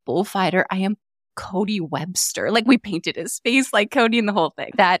am not a bullfighter. I am Cody Webster. Like we painted his face like Cody and the whole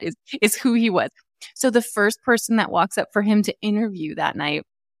thing. That is who he was. So the first person that walks up for him to interview that night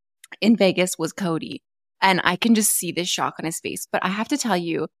in Vegas was Cody. And I can just see this shock on his face. But I have to tell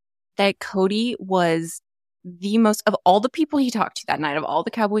you that Cody was the most, of all the people he talked to that night, of all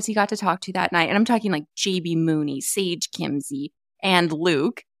the Cowboys he got to talk to that night, and I'm talking like JB Mooney, Sage Kimsey, and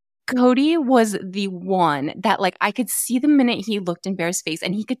Luke, Cody was the one that like I could see the minute he looked in Bear's face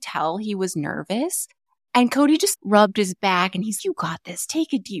and he could tell he was nervous. And Cody just rubbed his back and he's, you got this,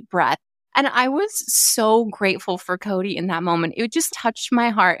 take a deep breath. And I was so grateful for Cody in that moment. It just touched my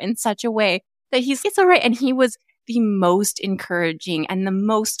heart in such a way that it's all right. And he was the most encouraging and the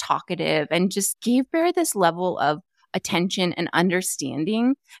most talkative and just gave Bear this level of attention and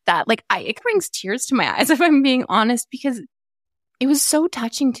understanding that like it brings tears to my eyes if I'm being honest, because it was so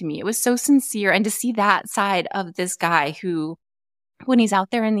touching to me. It was so sincere. And to see that side of this guy who, when he's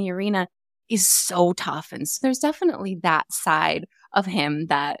out there in the arena, is so tough. And so there's definitely that side of him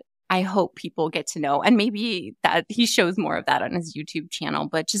that I hope people get to know. And maybe that he shows more of that on his YouTube channel,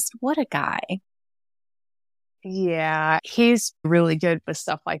 but just what a guy. Yeah, he's really good with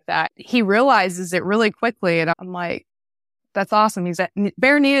stuff like that. He realizes it really quickly. And I'm like, that's awesome. He's like,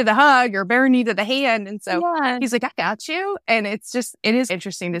 Bear needed a hug or Bear needed a hand. And so he's like, I got you. And it is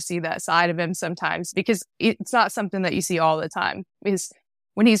interesting to see that side of him sometimes because it's not something that you see all the time. Because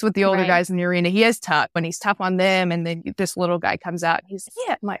when he's with the older guys in the arena, he is tough. When he's tough on them and then this little guy comes out and he's like,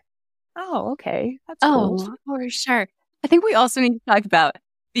 yeah. I'm like, oh, okay. That's cool. For sure. I think we also need to talk about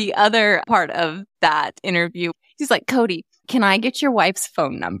the other part of that interview. He's like, Cody, can I get your wife's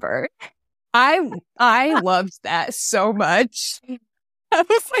phone number? I loved that so much. I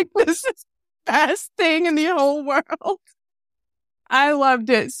was like, this is the best thing in the whole world. I loved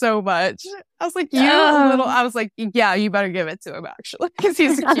it so much. I was like, I was like, yeah, you better give it to him actually, because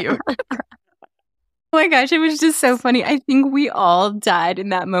he's cute. Oh my gosh, it was just so funny. I think we all died in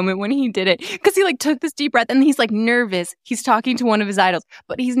that moment when he did it because he like took this deep breath and he's like nervous. He's talking to one of his idols,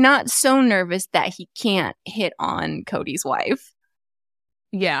 but he's not so nervous that he can't hit on Cody's wife.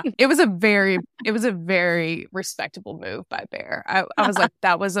 Yeah, it was a very respectable move by Bear. I was like,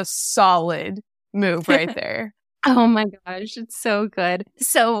 that was a solid move right there. Oh my gosh, it's so good.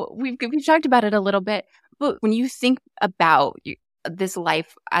 So we've talked about it a little bit, but when you think about this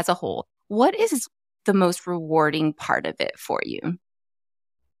life as a whole, what is the most rewarding part of it for you?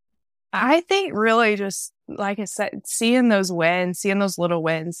 I think really just, like I said, seeing those wins, seeing those little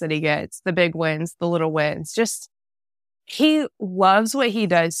wins that he gets, the big wins, the little wins, just he loves what he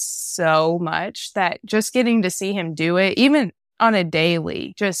does so much that just getting to see him do it, even on a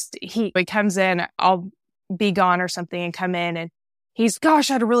daily, just he comes in, I'll be gone or something and come in and he's, gosh,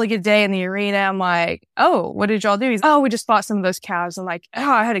 I had a really good day in the arena. I'm like, oh, what did y'all do? He's, oh, we just bought some of those calves. I'm like,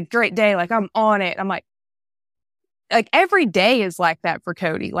 oh, I had a great day. Like, I'm on it. I'm like every day is like that for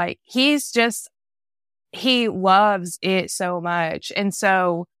Cody. Like, he loves it so much. And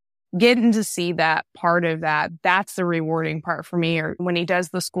so getting to see that part of that's the rewarding part for me. Or when he does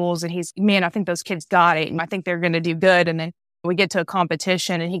the schools and he's, man, I think those kids got it. And I think they're going to do good. And then we get to a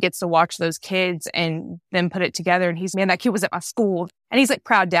competition and he gets to watch those kids and then put it together. And he's, man, that kid was at my school. And he's like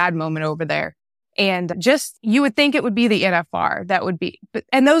proud dad moment over there. And just, you would think it would be the NFR. That would be,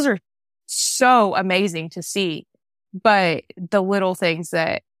 and those are so amazing to see. But the little things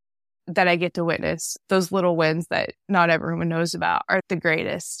that I get to witness, those little wins that not everyone knows about are the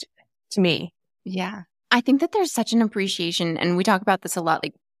greatest to me. Yeah. I think that there's such an appreciation, and we talk about this a lot.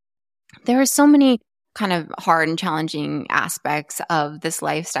 Like, there are so many kind of hard and challenging aspects of this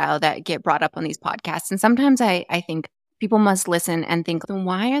lifestyle that get brought up on these podcasts. And sometimes I think people must listen and think,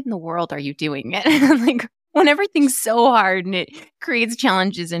 why in the world are you doing it? Like, when everything's so hard and it creates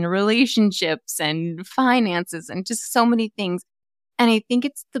challenges in relationships and finances and just so many things. And I think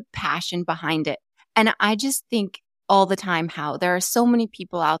it's the passion behind it. And I just think all the time how there are so many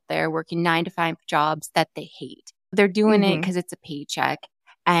people out there working 9-to-5 jobs that they hate. They're doing it because it's a paycheck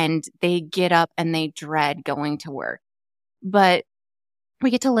and they get up and they dread going to work. But we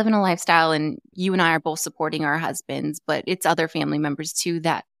get to live in a lifestyle, and you and I are both supporting our husbands, but it's other family members too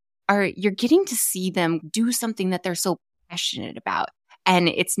that you're getting to see them do something that they're so passionate about. And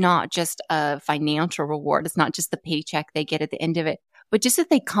it's not just a financial reward. It's not just the paycheck they get at the end of it, but just that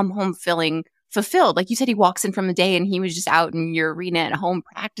they come home feeling fulfilled. Like you said, he walks in from the day and he was just out in your arena at home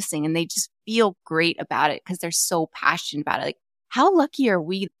practicing, and they just feel great about it because they're so passionate about it. Like, how lucky are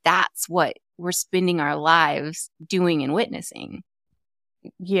we? That's what we're spending our lives doing and witnessing.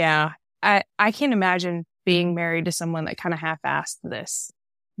 Yeah. I can't imagine being married to someone that kind of half-assed this,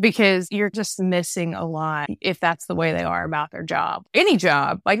 because you're just missing a lot if that's the way they are about their job. Any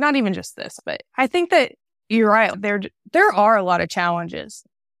job, like not even just this, but I think that you're right. There are a lot of challenges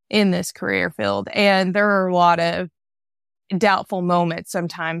in this career field, and there are a lot of doubtful moments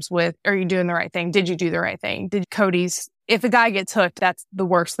sometimes with, are you doing the right thing? Did you do the right thing? If a guy gets hooked, that's the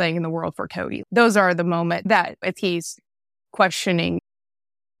worst thing in the world for Cody. Those are the moment that if he's questioning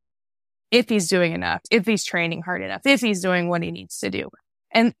if he's doing enough, if he's training hard enough, if he's doing what he needs to do.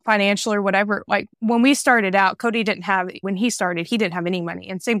 and financial or whatever. Like when we started out, Cody didn't have, when he started, he didn't have any money.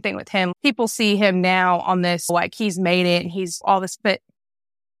 And same thing with him. People see him now on this, like he's made it and he's all this, but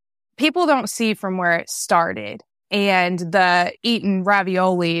people don't see from where it started and the eating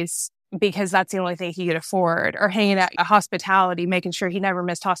raviolis because that's the only thing he could afford, or hanging at a hospitality, making sure he never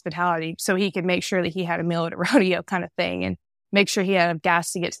missed hospitality so he could make sure that he had a meal at a rodeo kind of thing and make sure he had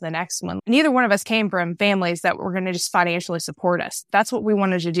gas to get to the next one. Neither one of us came from families that were going to just financially support us. That's what we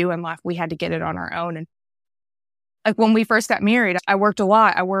wanted to do in life. We had to get it on our own. And like when we first got married, I worked a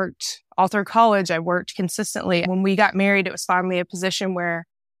lot. I worked all through college. I worked consistently. When we got married, it was finally a position where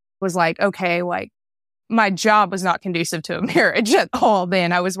it was like, okay, like my job was not conducive to a marriage at all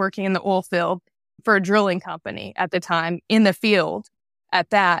then. I was working in the oil field for a drilling company at the time in the field at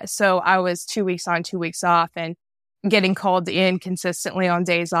that. So I was 2 weeks on, 2 weeks off and getting called in consistently on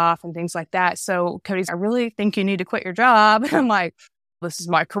days off and things like that. So Cody's, I really think you need to quit your job. And I'm like, this is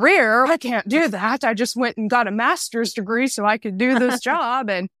my career. I can't do that. I just went and got a master's degree so I could do this job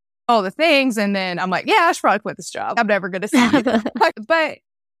and all the things. And then I'm like, yeah, I should probably quit this job. I'm never going to see it. But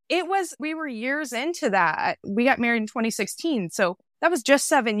we were years into that. We got married in 2016. So that was just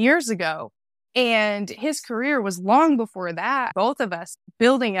 7 years ago. And his career was long before that. Both of us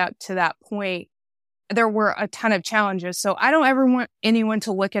building up to that point, there were a ton of challenges. So I don't ever want anyone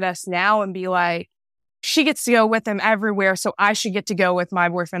to look at us now and be like, she gets to go with him everywhere, so I should get to go with my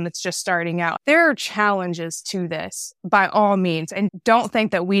boyfriend that's just starting out. There are challenges to this by all means. And don't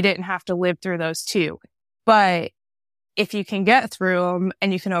think that we didn't have to live through those too. But if you can get through them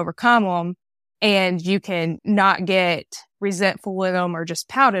and you can overcome them and you can not get resentful with them or just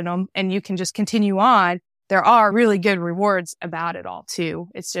pout at them and you can just continue on, there are really good rewards about it all too.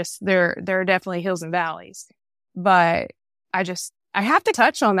 It's just, there are definitely hills and valleys, but I have to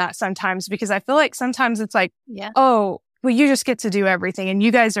touch on that sometimes because I feel like sometimes it's like, oh, well, you just get to do everything and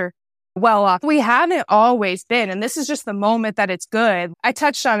you guys are well off. We haven't always been. And this is just the moment that it's good. I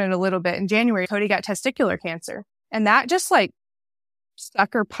touched on it a little bit in January. Cody got testicular cancer. And that just like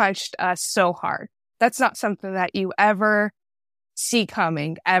sucker punched us so hard. That's not something that you ever see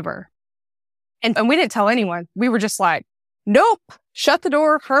coming, ever. And we didn't tell anyone. We were just like, nope, shut the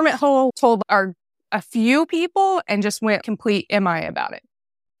door, hermit hole, told a few people and just went complete MIA about it.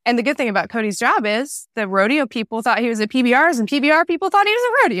 And the good thing about Cody's job is the rodeo people thought he was at PBRs and PBR people thought he was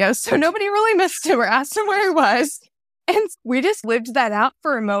at rodeos. So nobody really missed him or asked him where he was. And we just lived that out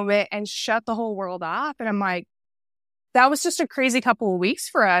for a moment and shut the whole world off. And I'm like, that was just a crazy couple of weeks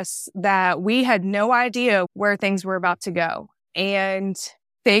for us that we had no idea where things were about to go. And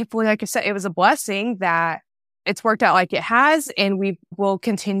thankfully, like I said, it was a blessing that it's worked out like it has. And we will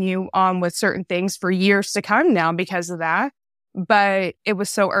continue on with certain things for years to come now because of that. But it was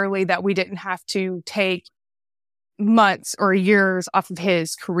so early that we didn't have to take months or years off of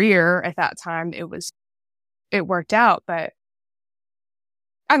his career at that time. It worked out. But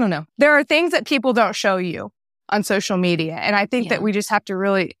I don't know. There are things that people don't show you on social media. And I think that we just have to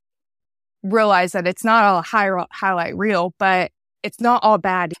really realize that it's not all a highlight reel, but it's not all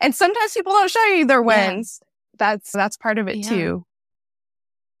bad. And sometimes people don't show you their wins. That's part of it too.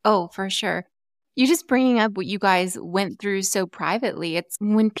 Oh, for sure. You just bringing up what you guys went through so privately. It's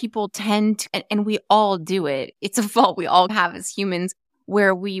when people tend to, and we all do it. It's a fault we all have as humans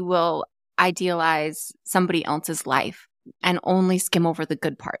where we will idealize somebody else's life and only skim over the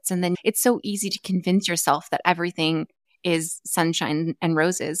good parts. And then it's so easy to convince yourself that everything is sunshine and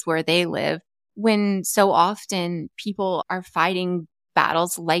roses where they live, when so often people are fighting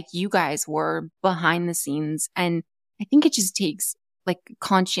battles like you guys were behind the scenes. And I think it just takes like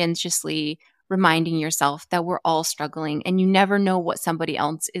conscientiously reminding yourself that we're all struggling and you never know what somebody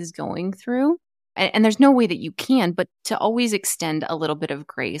else is going through. And there's no way that you can, but to always extend a little bit of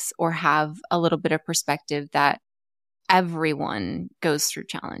grace or have a little bit of perspective that everyone goes through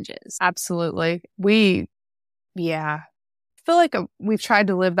challenges. Absolutely. I feel like we've tried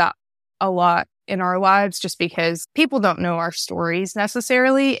to live that a lot in our lives just because people don't know our stories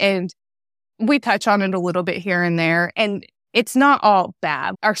necessarily. And we touch on it a little bit here and there. And it's not all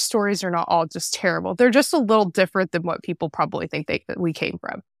bad. Our stories are not all just terrible. They're just a little different than what people probably think that we came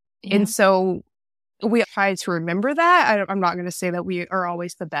from. Yeah. And so we try to remember that. I'm not going to say that we are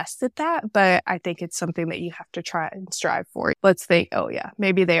always the best at that, but I think it's something that you have to try and strive for. Let's think, oh yeah,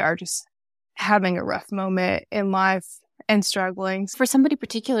 maybe they are just having a rough moment in life and struggling. For somebody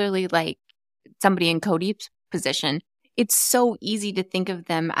particularly like somebody in Cody's position, it's so easy to think of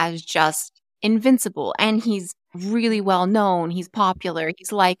them as just invincible. And he's really well known. He's popular.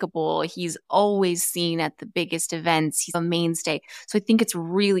 He's likable. He's always seen at the biggest events. He's a mainstay. So I think it's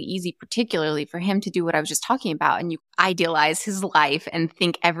really easy, particularly for him to do what I was just talking about. And you idealize his life and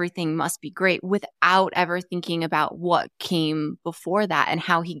think everything must be great without ever thinking about what came before that and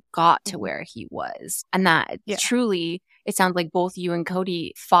how he got to where he was. And that truly, it sounds like both you and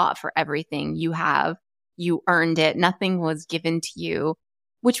Cody fought for everything you have. You earned it. Nothing was given to you.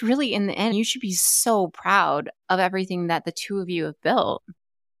 Which really, in the end, you should be so proud of everything that the two of you have built.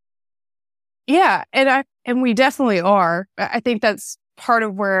 Yeah, and we definitely are. I think that's part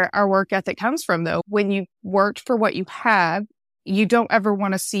of where our work ethic comes from, though. When you worked for what you have, you don't ever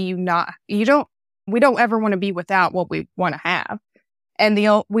want to see we don't ever want to be without what we want to have. And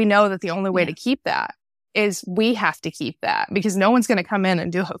we know that the only way to keep that is we have to keep that, because no one's going to come in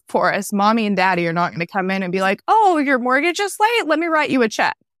and do it for us. Mommy and daddy are not going to come in and be like, oh, your mortgage is late. Let me write you a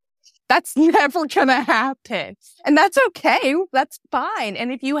check. That's never going to happen. And that's okay. That's fine.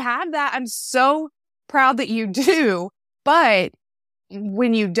 And if you have that, I'm so proud that you do. But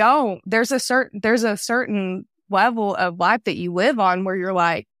when you don't, there's a certain level of life that you live on where you're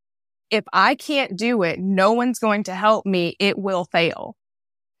like, if I can't do it, no one's going to help me. It will fail.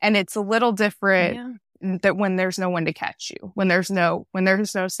 And it's a little different that when there's no one to catch you, when there's no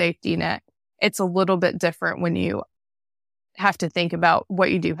safety net. It's a little bit different when you have to think about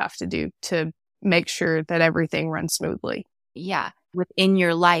what you do have to do to make sure that everything runs smoothly. Yeah. Within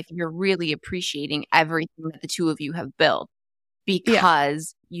your life, you're really appreciating everything that the two of you have built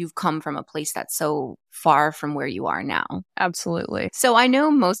because you've come from a place that's so far from where you are now. Absolutely. So I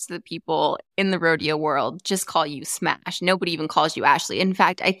know most of the people in the rodeo world just call you Smash. Nobody even calls you Ashley. In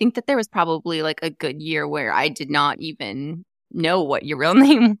fact, I think that there was probably like a good year where I did not even know what your real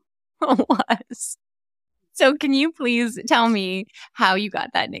name was. So can you please tell me how you got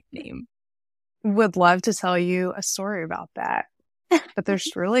that nickname? Would love to tell you a story about that, but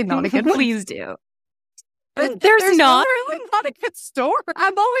there's really not a good one. Please do. But there's not really not a good story.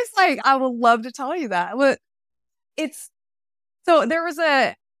 I'm always like, I would love to tell you that. But there was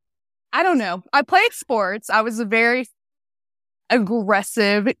I don't know. I played sports. I was a very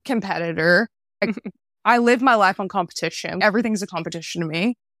aggressive competitor. I live my life on competition. Everything's a competition to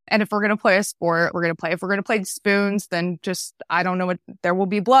me. And if we're going to play a sport, we're going to play. If we're going to play spoons, then I don't know what, there will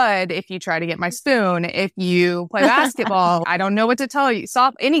be blood if you try to get my spoon. If you play basketball, I don't know what to tell you.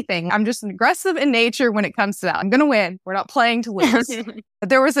 Stop anything. I'm just aggressive in nature when it comes to that. I'm going to win. We're not playing to lose.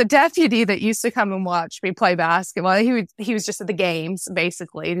 There was a deputy that used to come and watch me play basketball. He was just at the games,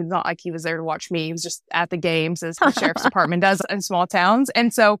 basically. It's not like he was there to watch me. He was just at the games, as the sheriff's department does in small towns.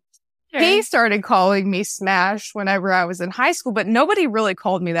 And so he started calling me Smash whenever I was in high school, but nobody really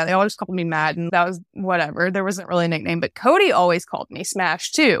called me that. They all just called me Madden. That was whatever. There wasn't really a nickname, but Cody always called me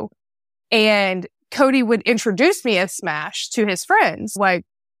Smash too. And Cody would introduce me as Smash to his friends. Like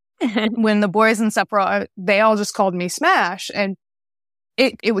when the boys and stuff they all just called me Smash, and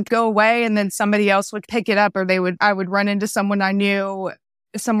it would go away, and then somebody else would pick it up, or I would run into someone I knew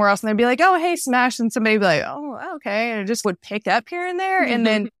somewhere else and they'd be like, oh, hey, Smash. And somebody would be like, oh, okay. And it just would pick up here and there. And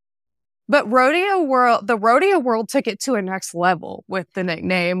then but the rodeo world took it to a next level with the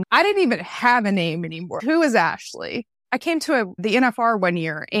nickname. I didn't even have a name anymore. Who is Ashley? I came to the NFR one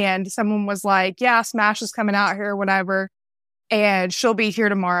year and someone was like, yeah, Smash is coming out here, whatever. And she'll be here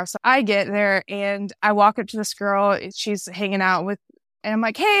tomorrow. So I get there and I walk up to this girl. She's hanging out with, and I'm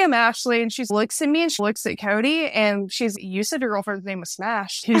like, hey, I'm Ashley. And she looks at me and she looks at Cody and you said your girlfriend's name was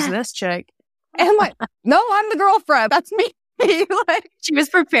Smash. Who's this chick? And I'm like, no, I'm the girlfriend. That's me. Like, she was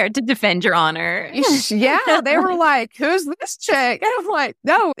prepared to defend your honor. Yeah, they were like, who's this chick? And I'm like,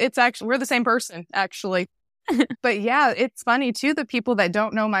 no, we're the same person, actually. But yeah, it's funny too, the people that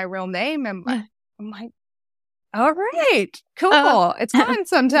don't know my real name. And I'm like, all right, cool. It's fun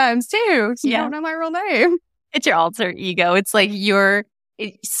sometimes too. So you don't know my real name. It's your alter ego. It's like your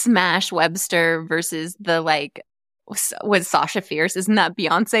Smash Webster versus the with Sasha Fierce. Isn't that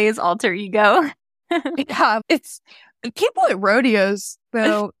Beyonce's alter ego? Yeah, it's people at rodeos,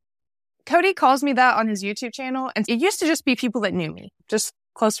 though. Cody calls me that on his YouTube channel. And it used to just be people that knew me, just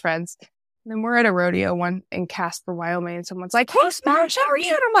close friends. And then we're at a rodeo one in Casper, Wyoming. And someone's like, hey, Smash, how are you?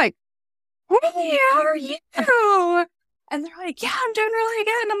 And I'm like, hey, how are you? And they're like, yeah, I'm doing really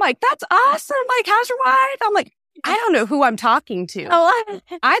good. And I'm like, that's awesome. Like, how's your wife? I'm like, I don't know who I'm talking to.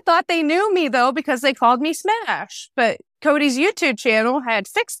 I thought they knew me, though, because they called me Smash. But Cody's YouTube channel had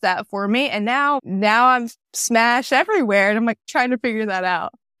fixed that for me. And now I'm Smash everywhere. And I'm like trying to figure that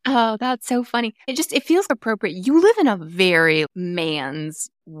out. Oh, that's so funny. It feels appropriate. You live in a very man's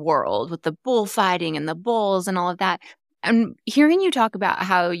world with the bullfighting and the bulls and all of that. And hearing you talk about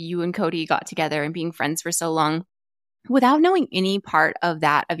how you and Cody got together and being friends for so long, without knowing any part of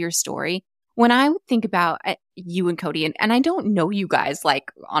that, of your story, when I would think about you and Cody, and I don't know you guys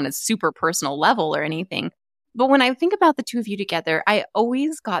like on a super personal level or anything, but when I think about the two of you together, I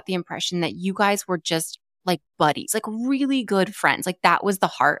always got the impression that you guys were just like buddies, like really good friends. Like that was the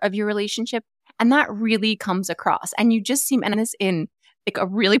heart of your relationship. And that really comes across. And you just seem, and this in like a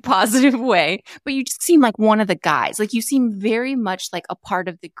really positive way, but you just seem like one of the guys. Like you seem very much like a part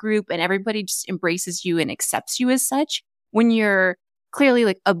of the group and everybody just embraces you and accepts you as such when you're clearly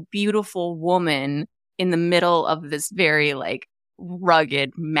like a beautiful woman in the middle of this very like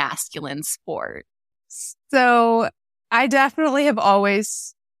rugged masculine sport. So I definitely have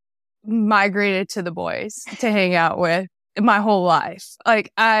always migrated to the boys to hang out with my whole life.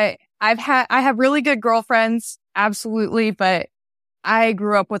 Like I have really good girlfriends, absolutely, but I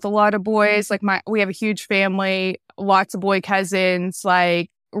grew up with a lot of boys. Like we have a huge family, lots of boy cousins,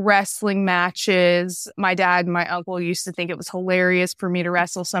 like wrestling matches. My dad and my uncle used to think it was hilarious for me to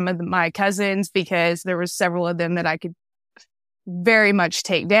wrestle some of my cousins because there was several of them that I could very much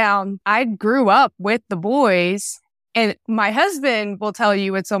take down. I grew up with the boys, and my husband will tell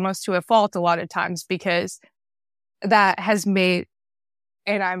you it's almost to a fault a lot of times because that has made,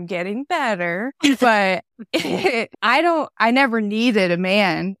 and I'm getting better, but I never needed a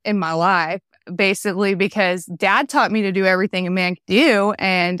man in my life, basically, because dad taught me to do everything a man could do.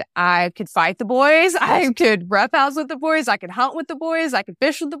 And I could fight the boys. I could roughhouse with the boys. I could hunt with the boys. I could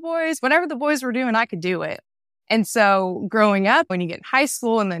fish with the boys. Whatever the boys were doing, I could do it. And so growing up, when you get in high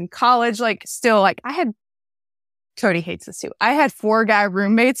school and then college, like still like Cody hates this too. I had 4 guy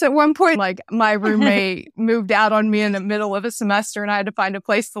roommates at one point. Like my roommate moved out on me in the middle of a semester and I had to find a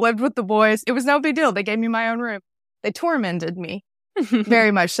place to live with the boys. It was no big deal. They gave me my own room. They tormented me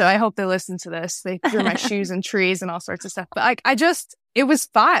very much so. I hope they listen to this. They threw my shoes in trees and all sorts of stuff. But like, it was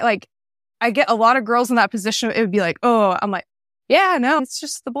fine. Like I get a lot of girls in that position. It would be like, oh, I'm like, yeah, no, it's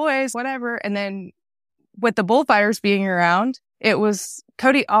just the boys, whatever. And then with the bullfighters being around, it was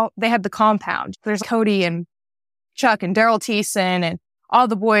Cody. They had the compound. There's Cody and Chuck and Daryl Thiessen and all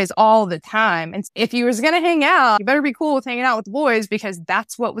the boys all the time. And if you was going to hang out, you better be cool with hanging out with the boys because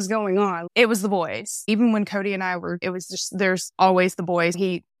that's what was going on. It was the boys. Even when Cody and I were, it was just, there's always the boys.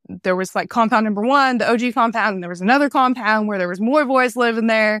 There was like compound number 1, the OG compound, and there was another compound where there was more boys living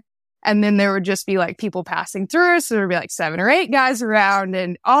there. And then there would just be like people passing through. So there would be like 7 or 8 guys around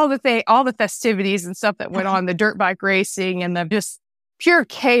and all the festivities and stuff that went on, the dirt bike racing and the just pure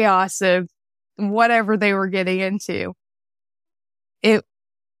chaos of whatever they were getting into. I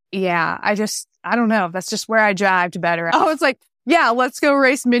don't know. That's just where I jived better. I was like, yeah, let's go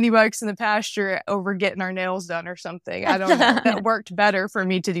race mini bikes in the pasture over getting our nails done or something. I don't know. That worked better for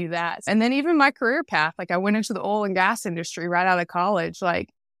me to do that. And then even my career path, like I went into the oil and gas industry right out of college, like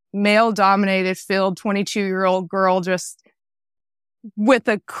male dominated field, 22-year-old girl just with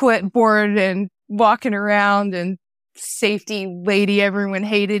a clipboard and walking around and safety lady. Everyone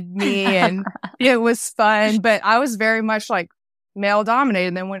hated me and it was fun, but I was very much like male dominated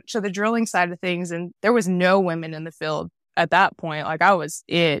and then went to the drilling side of things. And there was no women in the field at that point. Like I was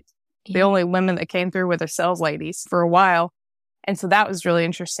it. The only women that came through were the sales ladies for a while. And so that was really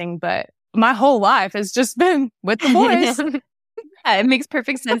interesting. But my whole life has just been with the boys. Yeah, it makes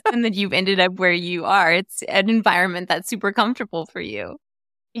perfect sense then that you've ended up where you are. It's an environment that's super comfortable for you.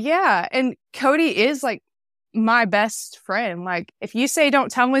 Yeah. And Cody is like my best friend. Like if you say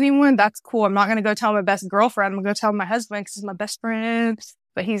don't tell anyone, that's cool. I'm not going to go tell my best girlfriend. I'm going to go tell my husband because he's my best friend,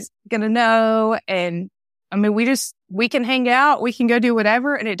 but he's going to know. And I mean, we can hang out. We can go do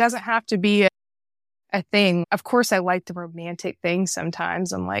whatever. And it doesn't have to be a thing. Of course, I like the romantic things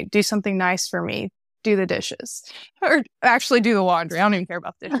sometimes. I'm like, do something nice for me. Do the dishes or actually do the laundry. I don't even care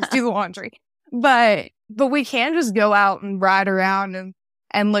about the dishes. Do the laundry. But we can just go out and ride around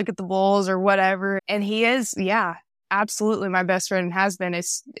and look at the bulls or whatever. And he is, yeah, absolutely my best friend and has been.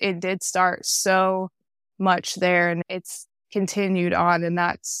 It did start so much there and it's continued on. And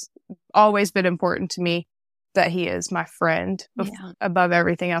that's always been important to me that he is my friend above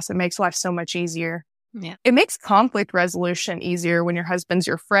everything else. It makes life so much easier. Yeah. It makes conflict resolution easier when your husband's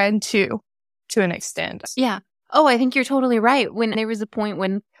your friend too. To an extent. Yeah. Oh, I think you're totally right. When there was a point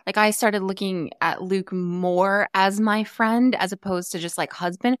when like I started looking at Luke more as my friend as opposed to just like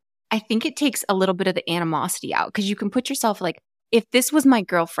husband, I think it takes a little bit of the animosity out because you can put yourself like, if this was my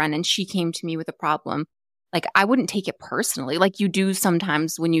girlfriend and she came to me with a problem, like I wouldn't take it personally. Like you do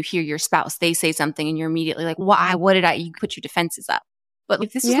sometimes when you hear your spouse, they say something and you're immediately like, why? What did you put your defenses up? But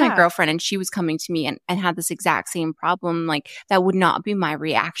if this was my girlfriend and she was coming to me and had this exact same problem, like that would not be my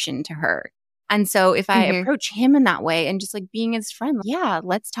reaction to her. And so if I approach him in that way and just like being his friend, yeah,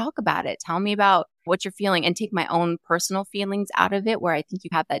 let's talk about it. Tell me about what you're feeling and take my own personal feelings out of it, where I think you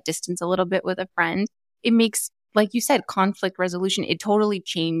have that distance a little bit with a friend. It makes, like you said, conflict resolution. It totally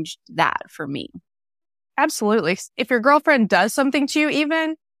changed that for me. Absolutely. If your girlfriend does something to you,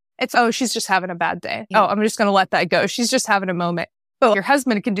 even it's, oh, she's just having a bad day. Yeah. Oh, I'm just going to let that go. She's just having a moment. But your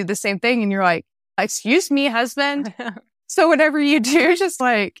husband can do the same thing. And you're like, excuse me, husband. So whatever you do, just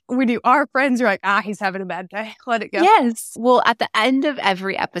like when you are friends, you're like, he's having a bad day. Let it go. Yes. Well, at the end of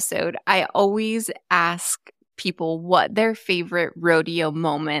every episode, I always ask people what their favorite rodeo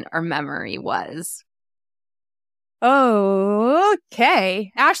moment or memory was. Oh,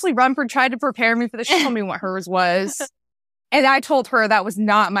 okay. Ashley Rumford tried to prepare me for this. She told me what hers was. And I told her that was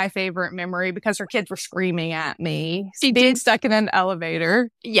not my favorite memory because her kids were screaming at me. She being did. Stuck in an elevator.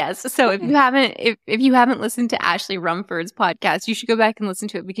 Yes. So if you haven't listened to Ashley Rumford's podcast, you should go back and listen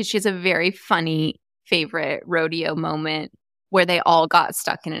to it because she has a very funny favorite rodeo moment where they all got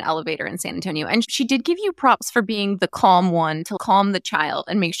stuck in an elevator in San Antonio. And she did give you props for being the calm one to calm the child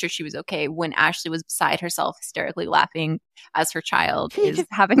and make sure she was okay when Ashley was beside herself, hysterically laughing as her child is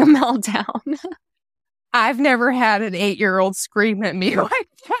having a meltdown. I've never had an 8-year-old scream at me like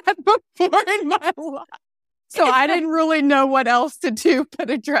that before in my life. So I didn't really know what else to do but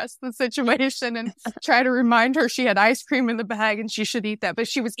address the situation and try to remind her she had ice cream in the bag and she should eat that. But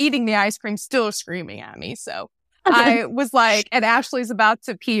she was eating the ice cream, still screaming at me. So I was like, and Ashley's about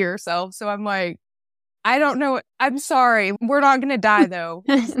to pee herself. So I'm like, I don't know. I'm sorry. We're not going to die, though.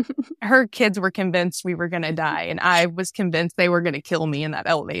 Her kids were convinced we were going to die. And I was convinced they were going to kill me in that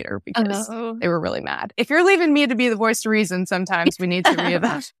elevator because they were really mad. If you're leaving me to be the voice of reason, sometimes we need to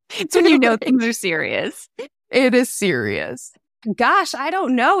reevaluate. It's when you know things are serious. It is serious. Gosh, I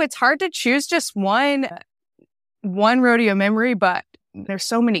don't know. It's hard to choose just one rodeo memory, but there's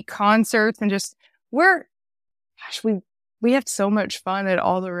so many concerts and just we have so much fun at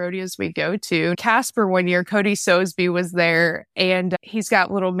all the rodeos we go to. Casper one year, Cody Sosby was there, and he's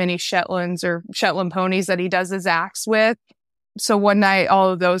got little mini Shetlands or Shetland ponies that he does his acts with. So one night, all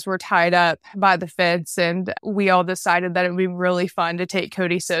of those were tied up by the fence, and we all decided that it would be really fun to take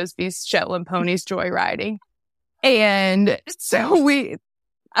Cody Sosby's Shetland ponies joyriding. And so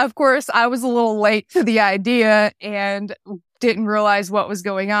of course, I was a little late to the idea and didn't realize what was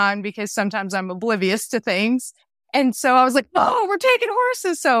going on because sometimes I'm oblivious to things. And so I was like, oh, we're taking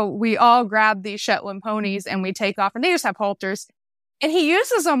horses. So we all grab these Shetland ponies and we take off and they just have halters. And he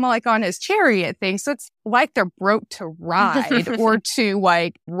uses them like on his chariot thing. So it's like they're broke to ride or to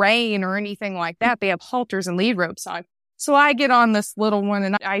like rein or anything like that. They have halters and lead ropes on. So I get on this little one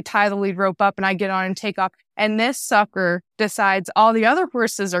and I tie the lead rope up and I get on and take off. And this sucker decides all the other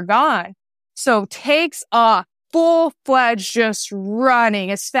horses are gone. So takes off. Full-fledged, just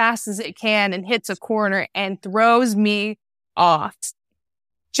running as fast as it can and hits a corner and throws me off.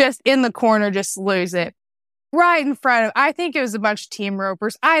 Just in the corner, just lose it. Right in front of, I think it was a bunch of team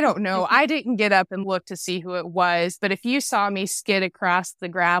ropers. I don't know. I didn't get up and look to see who it was. But if you saw me skid across the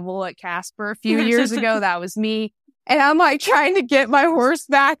gravel at Casper a few years ago, that was me. And I'm like trying to get my horse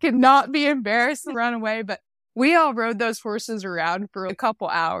back and not be embarrassed and run away. But we all rode those horses around for a couple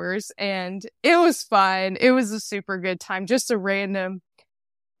hours and it was fun. It was a super good time. Just a random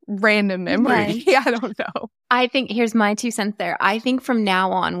memory. Yes. I don't know. I think here's my 2 cents there. I think from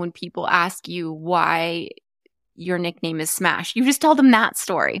now on, when people ask you why your nickname is Smash, you just tell them that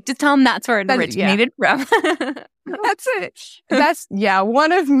story. Just tell them that's where it originated from. That's it. That's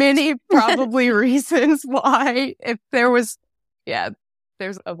one of many probably reasons why. If there was,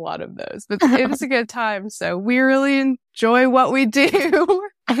 there's a lot of those, but it was a good time. So we really enjoy what we do.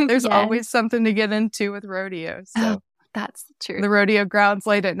 There's always something to get into with rodeo. So that's true. The rodeo grounds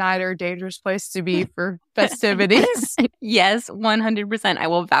late at night are a dangerous place to be for festivities. Yes, 100%. I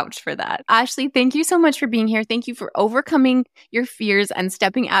will vouch for that. Ashley, thank you so much for being here. Thank you for overcoming your fears and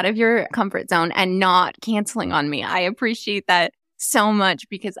stepping out of your comfort zone and not canceling on me. I appreciate that so much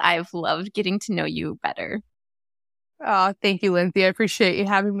because I've loved getting to know you better. Oh, thank you, Lindsay. I appreciate you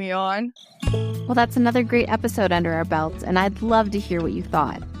having me on. Well, that's another great episode under our belts, and I'd love to hear what you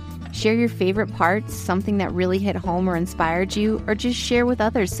thought. Share your favorite parts, something that really hit home or inspired you, or just share with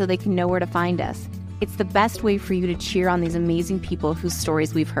others so they can know where to find us. It's the best way for you to cheer on these amazing people whose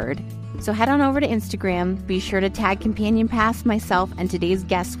stories we've heard. So head on over to Instagram, be sure to tag Companion Pass, myself, and today's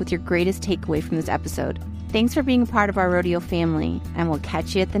guests with your greatest takeaway from this episode. Thanks for being a part of our rodeo family, and we'll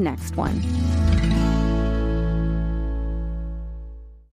catch you at the next one.